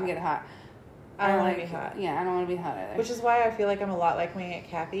 70s can get hot. I don't want to be hot. Yeah, I don't want to be hot either. Which is why I feel like I'm a lot like my Aunt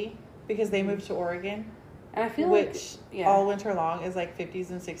Kathy, because they moved to Oregon, and I feel all winter long is like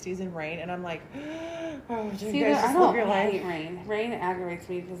 50s and 60s and rain, and I'm like, oh, do you guys just live your life? hate rain. Rain aggravates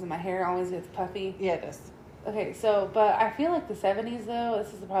me because my hair always gets puffy. Yeah, it does. Okay, but I feel like the 70s, though,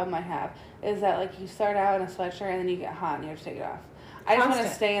 this is the problem I have, is that, like, you start out in a sweatshirt and then you get hot and you have to take it off. I just want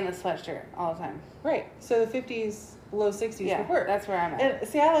to stay in the sweatshirt all the time. Right. So the 50s, low 60s would work. That's where I'm at. And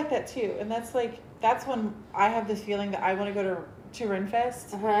see, I like that, too. And that's when I have this feeling that I want to go to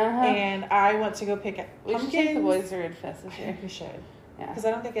Renfest, and I want to go pick up pumpkins. We should take the boys to Renfest this year. We should. Yeah. Because I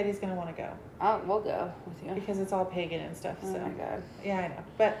don't think Eddie's going to want to go. We'll go with you. Because it's all pagan and stuff. Oh, my God. Yeah, I know.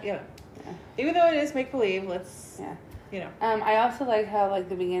 But, you know. Yeah. Even though it is make-believe, let's... Yeah. You know. I also like how, like,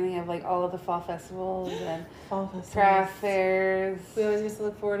 the beginning of, like, all of the fall festivals and fall festivals, craft fairs. We always used to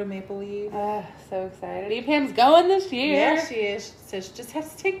look forward to Maple Leaf. So excited. EPAM's going this year. Yeah, she is. So she just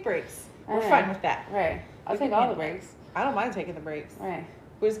has to take breaks. We're fine with that. Right. I'll take all the breaks. I don't mind taking the breaks. Right.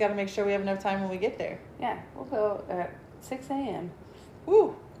 We just got to make sure we have enough time when we get there. Yeah. We'll go at 6 a.m.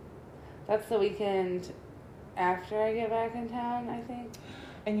 Woo. That's the weekend after I get back in town, I think.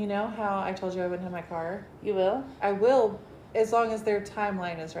 And you know how I told you I wouldn't have my car? You will? I will, as long as their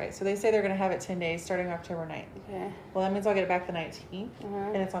timeline is right. So they say they're going to have it 10 days starting October 9th. Okay. Well, that means I'll get it back the 19th,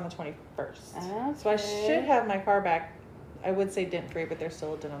 and it's on the 21st. Okay. So I should have my car back. I would say dent-free, but there's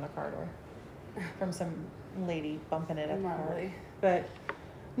still a dent on the car door from some lady bumping it at the park. But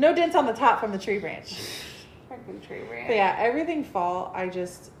no dents on the top from the tree branch. Freaking tree branch. But yeah, everything fall, I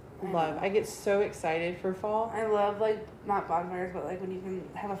just love. I get so excited for fall. I love, like, not bonfires, but like when you can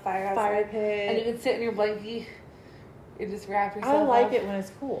have a fire outside. Fire pit. And you can sit in your blankie and just wrap yourself I like it when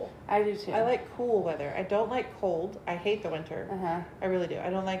it's cool. I do too. I like cool weather. I don't like cold. I hate the winter. I really do. I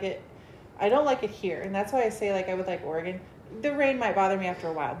don't like it. I don't like it here. And that's why I say, like, I would like Oregon. The rain might bother me after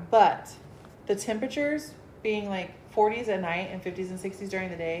a while. But the temperatures being like 40s at night and 50s and 60s during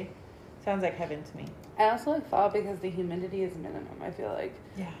the day sounds like heaven to me. I also like fall because the humidity is minimum, I feel like.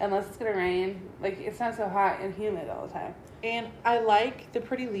 Yeah. Unless it's going to rain. Like, it's not so hot and humid all the time. And I like the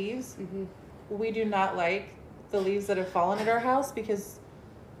pretty leaves. We do not like the leaves that have fallen at our house because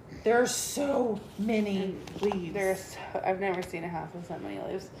there are so many leaves. I've never seen a house with so many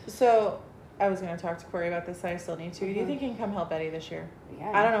leaves. So I was going to talk to Corey about this. I still need to. Do you think he can come help Eddie this year?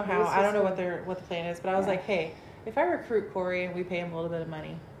 Yeah. I don't know how. I don't know what the plan is. But I was like, hey, if I recruit Corey and we pay him a little bit of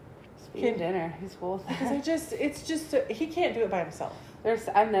money, dinner. He's cool. Because he can't do it by himself.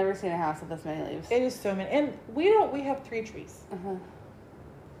 I've never seen a house with this many leaves. It is so many, and we have 3 trees.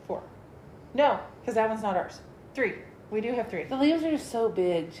 4. No, because that one's not ours. 3. We do have 3. The leaves are so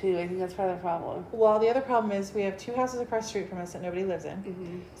big too. I think that's part of the problem. Well, the other problem is we have 2 houses across the street from us that nobody lives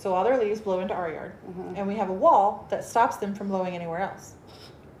in. So all their leaves blow into our yard, and we have a wall that stops them from blowing anywhere else.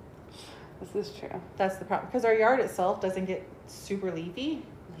 This is true. That's the problem, because our yard itself doesn't get super leafy.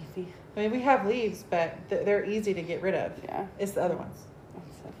 I mean, we have leaves, but they're easy to get rid of. Yeah. It's the other ones.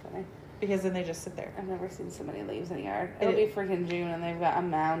 That's so funny. Because then they just sit there. I've never seen so many leaves in a yard. It'll be freaking June and they've got a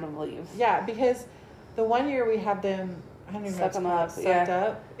mound of leaves. Yeah, because the one year we had them, I don't even know sucked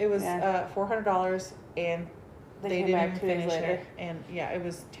up. It was $400, and they didn't even finish it. And yeah, it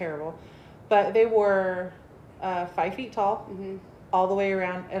was terrible. But they were 5 feet tall, all the way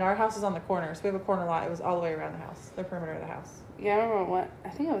around. And our house is on the corner, so we have a corner lot. It was all the way around the house, the perimeter of the house. Yeah, I remember I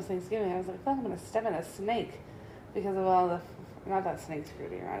think it was Thanksgiving. I was like, I feel like I'm going to step in a snake because of all not that snakes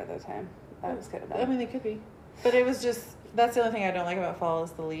screwing around at that time. That was kind of bad. I mean, they could be. But it was just, that's the only thing I don't like about fall is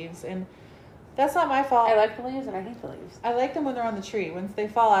the leaves. And that's not my fault. I like the leaves and I hate the leaves. I like them when they're on the tree. Once they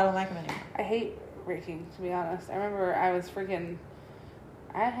fall, I don't like them anymore. I hate raking, to be honest. I remember I was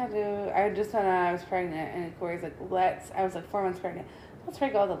I just found out I was pregnant, and Corey's like, I was like 4 months pregnant. Let's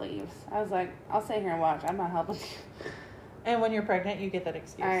rake all the leaves. I was like, I'll sit here and watch. I'm not helping you. And when you're pregnant, you get that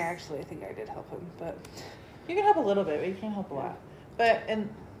excuse. I actually think I did help him, but you can help a little bit, but you can't help a lot. And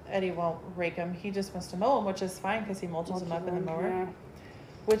Eddie won't rake them. He just wants to mow them, which is fine because he mulches them up in the mower. Yeah.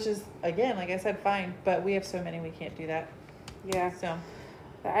 Which is, again, like I said, fine. But we have so many, we can't do that. Yeah. So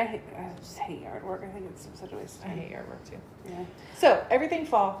I just hate yard work. I think it's such a waste of time. I hate yard work too. Yeah. So everything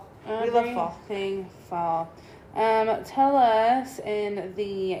fall. We love fall. Everything fall. Tell us in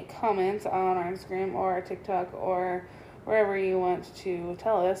the comments on our Instagram or our TikTok or wherever you want to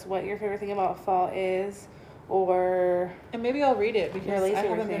tell us what your favorite thing about fall is, and maybe I'll read it because I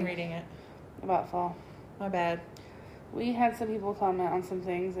haven't been reading it about fall. My bad. We had some people comment on some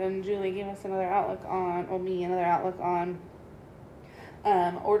things, and Julie gave us another outlook on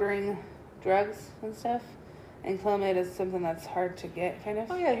ordering drugs and stuff. And Clomid is something that's hard to get, kind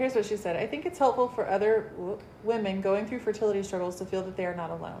of. Oh, yeah, here's what she said. I think it's helpful for other women going through fertility struggles to feel that they are not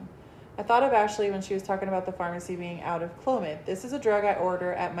alone. I thought of Ashley when she was talking about the pharmacy being out of Clomid. This is a drug I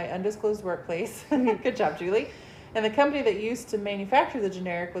order at my undisclosed workplace. Good job, Julie. And the company that used to manufacture the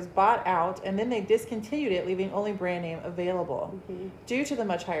generic was bought out, and then they discontinued it, leaving only brand name available. Due to the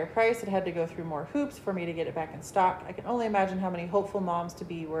much higher price, it had to go through more hoops for me to get it back in stock. I can only imagine how many hopeful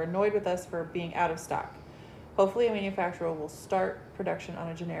moms-to-be were annoyed with us for being out of stock. Hopefully a manufacturer will start production on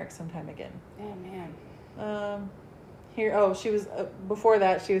a generic sometime again. Oh, man. She was, before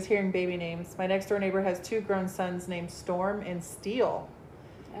that, she was hearing baby names. My next door neighbor has 2 grown sons named Storm and Steel.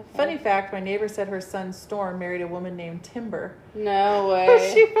 Okay. Funny fact, my neighbor said her son Storm married a woman named Timber. No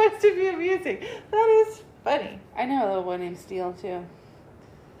way. She wants to be amusing. That is funny. I know a one named Steel, too.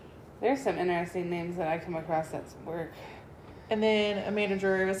 There's some interesting names that I come across that work. And then Amanda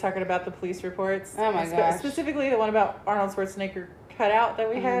Drury was talking about the police reports. Oh, my gosh. Specifically the one about Arnold Schwarzenegger cutout that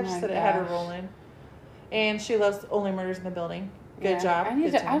we had. She said it had her rolling. And she loves Only Murders in the Building. Good job.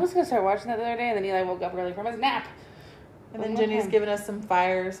 I was going to start watching that the other day, and then Eli woke up early from his nap. And then Jenny's giving us some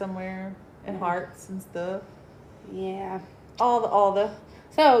fire somewhere and hearts and stuff. Yeah. All the.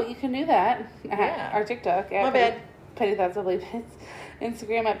 So you can do that at our TikTok at Petty Thoughts Bubbly Bits,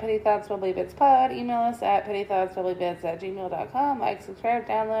 Instagram at Petty Thoughts Bubbly Bits Pod, email us at pettythoughtsbubblybits@gmail.com. Like, subscribe,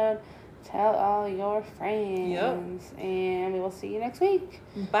 download, tell all your friends. Yep. And we will see you next week.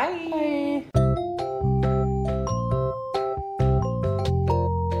 Bye.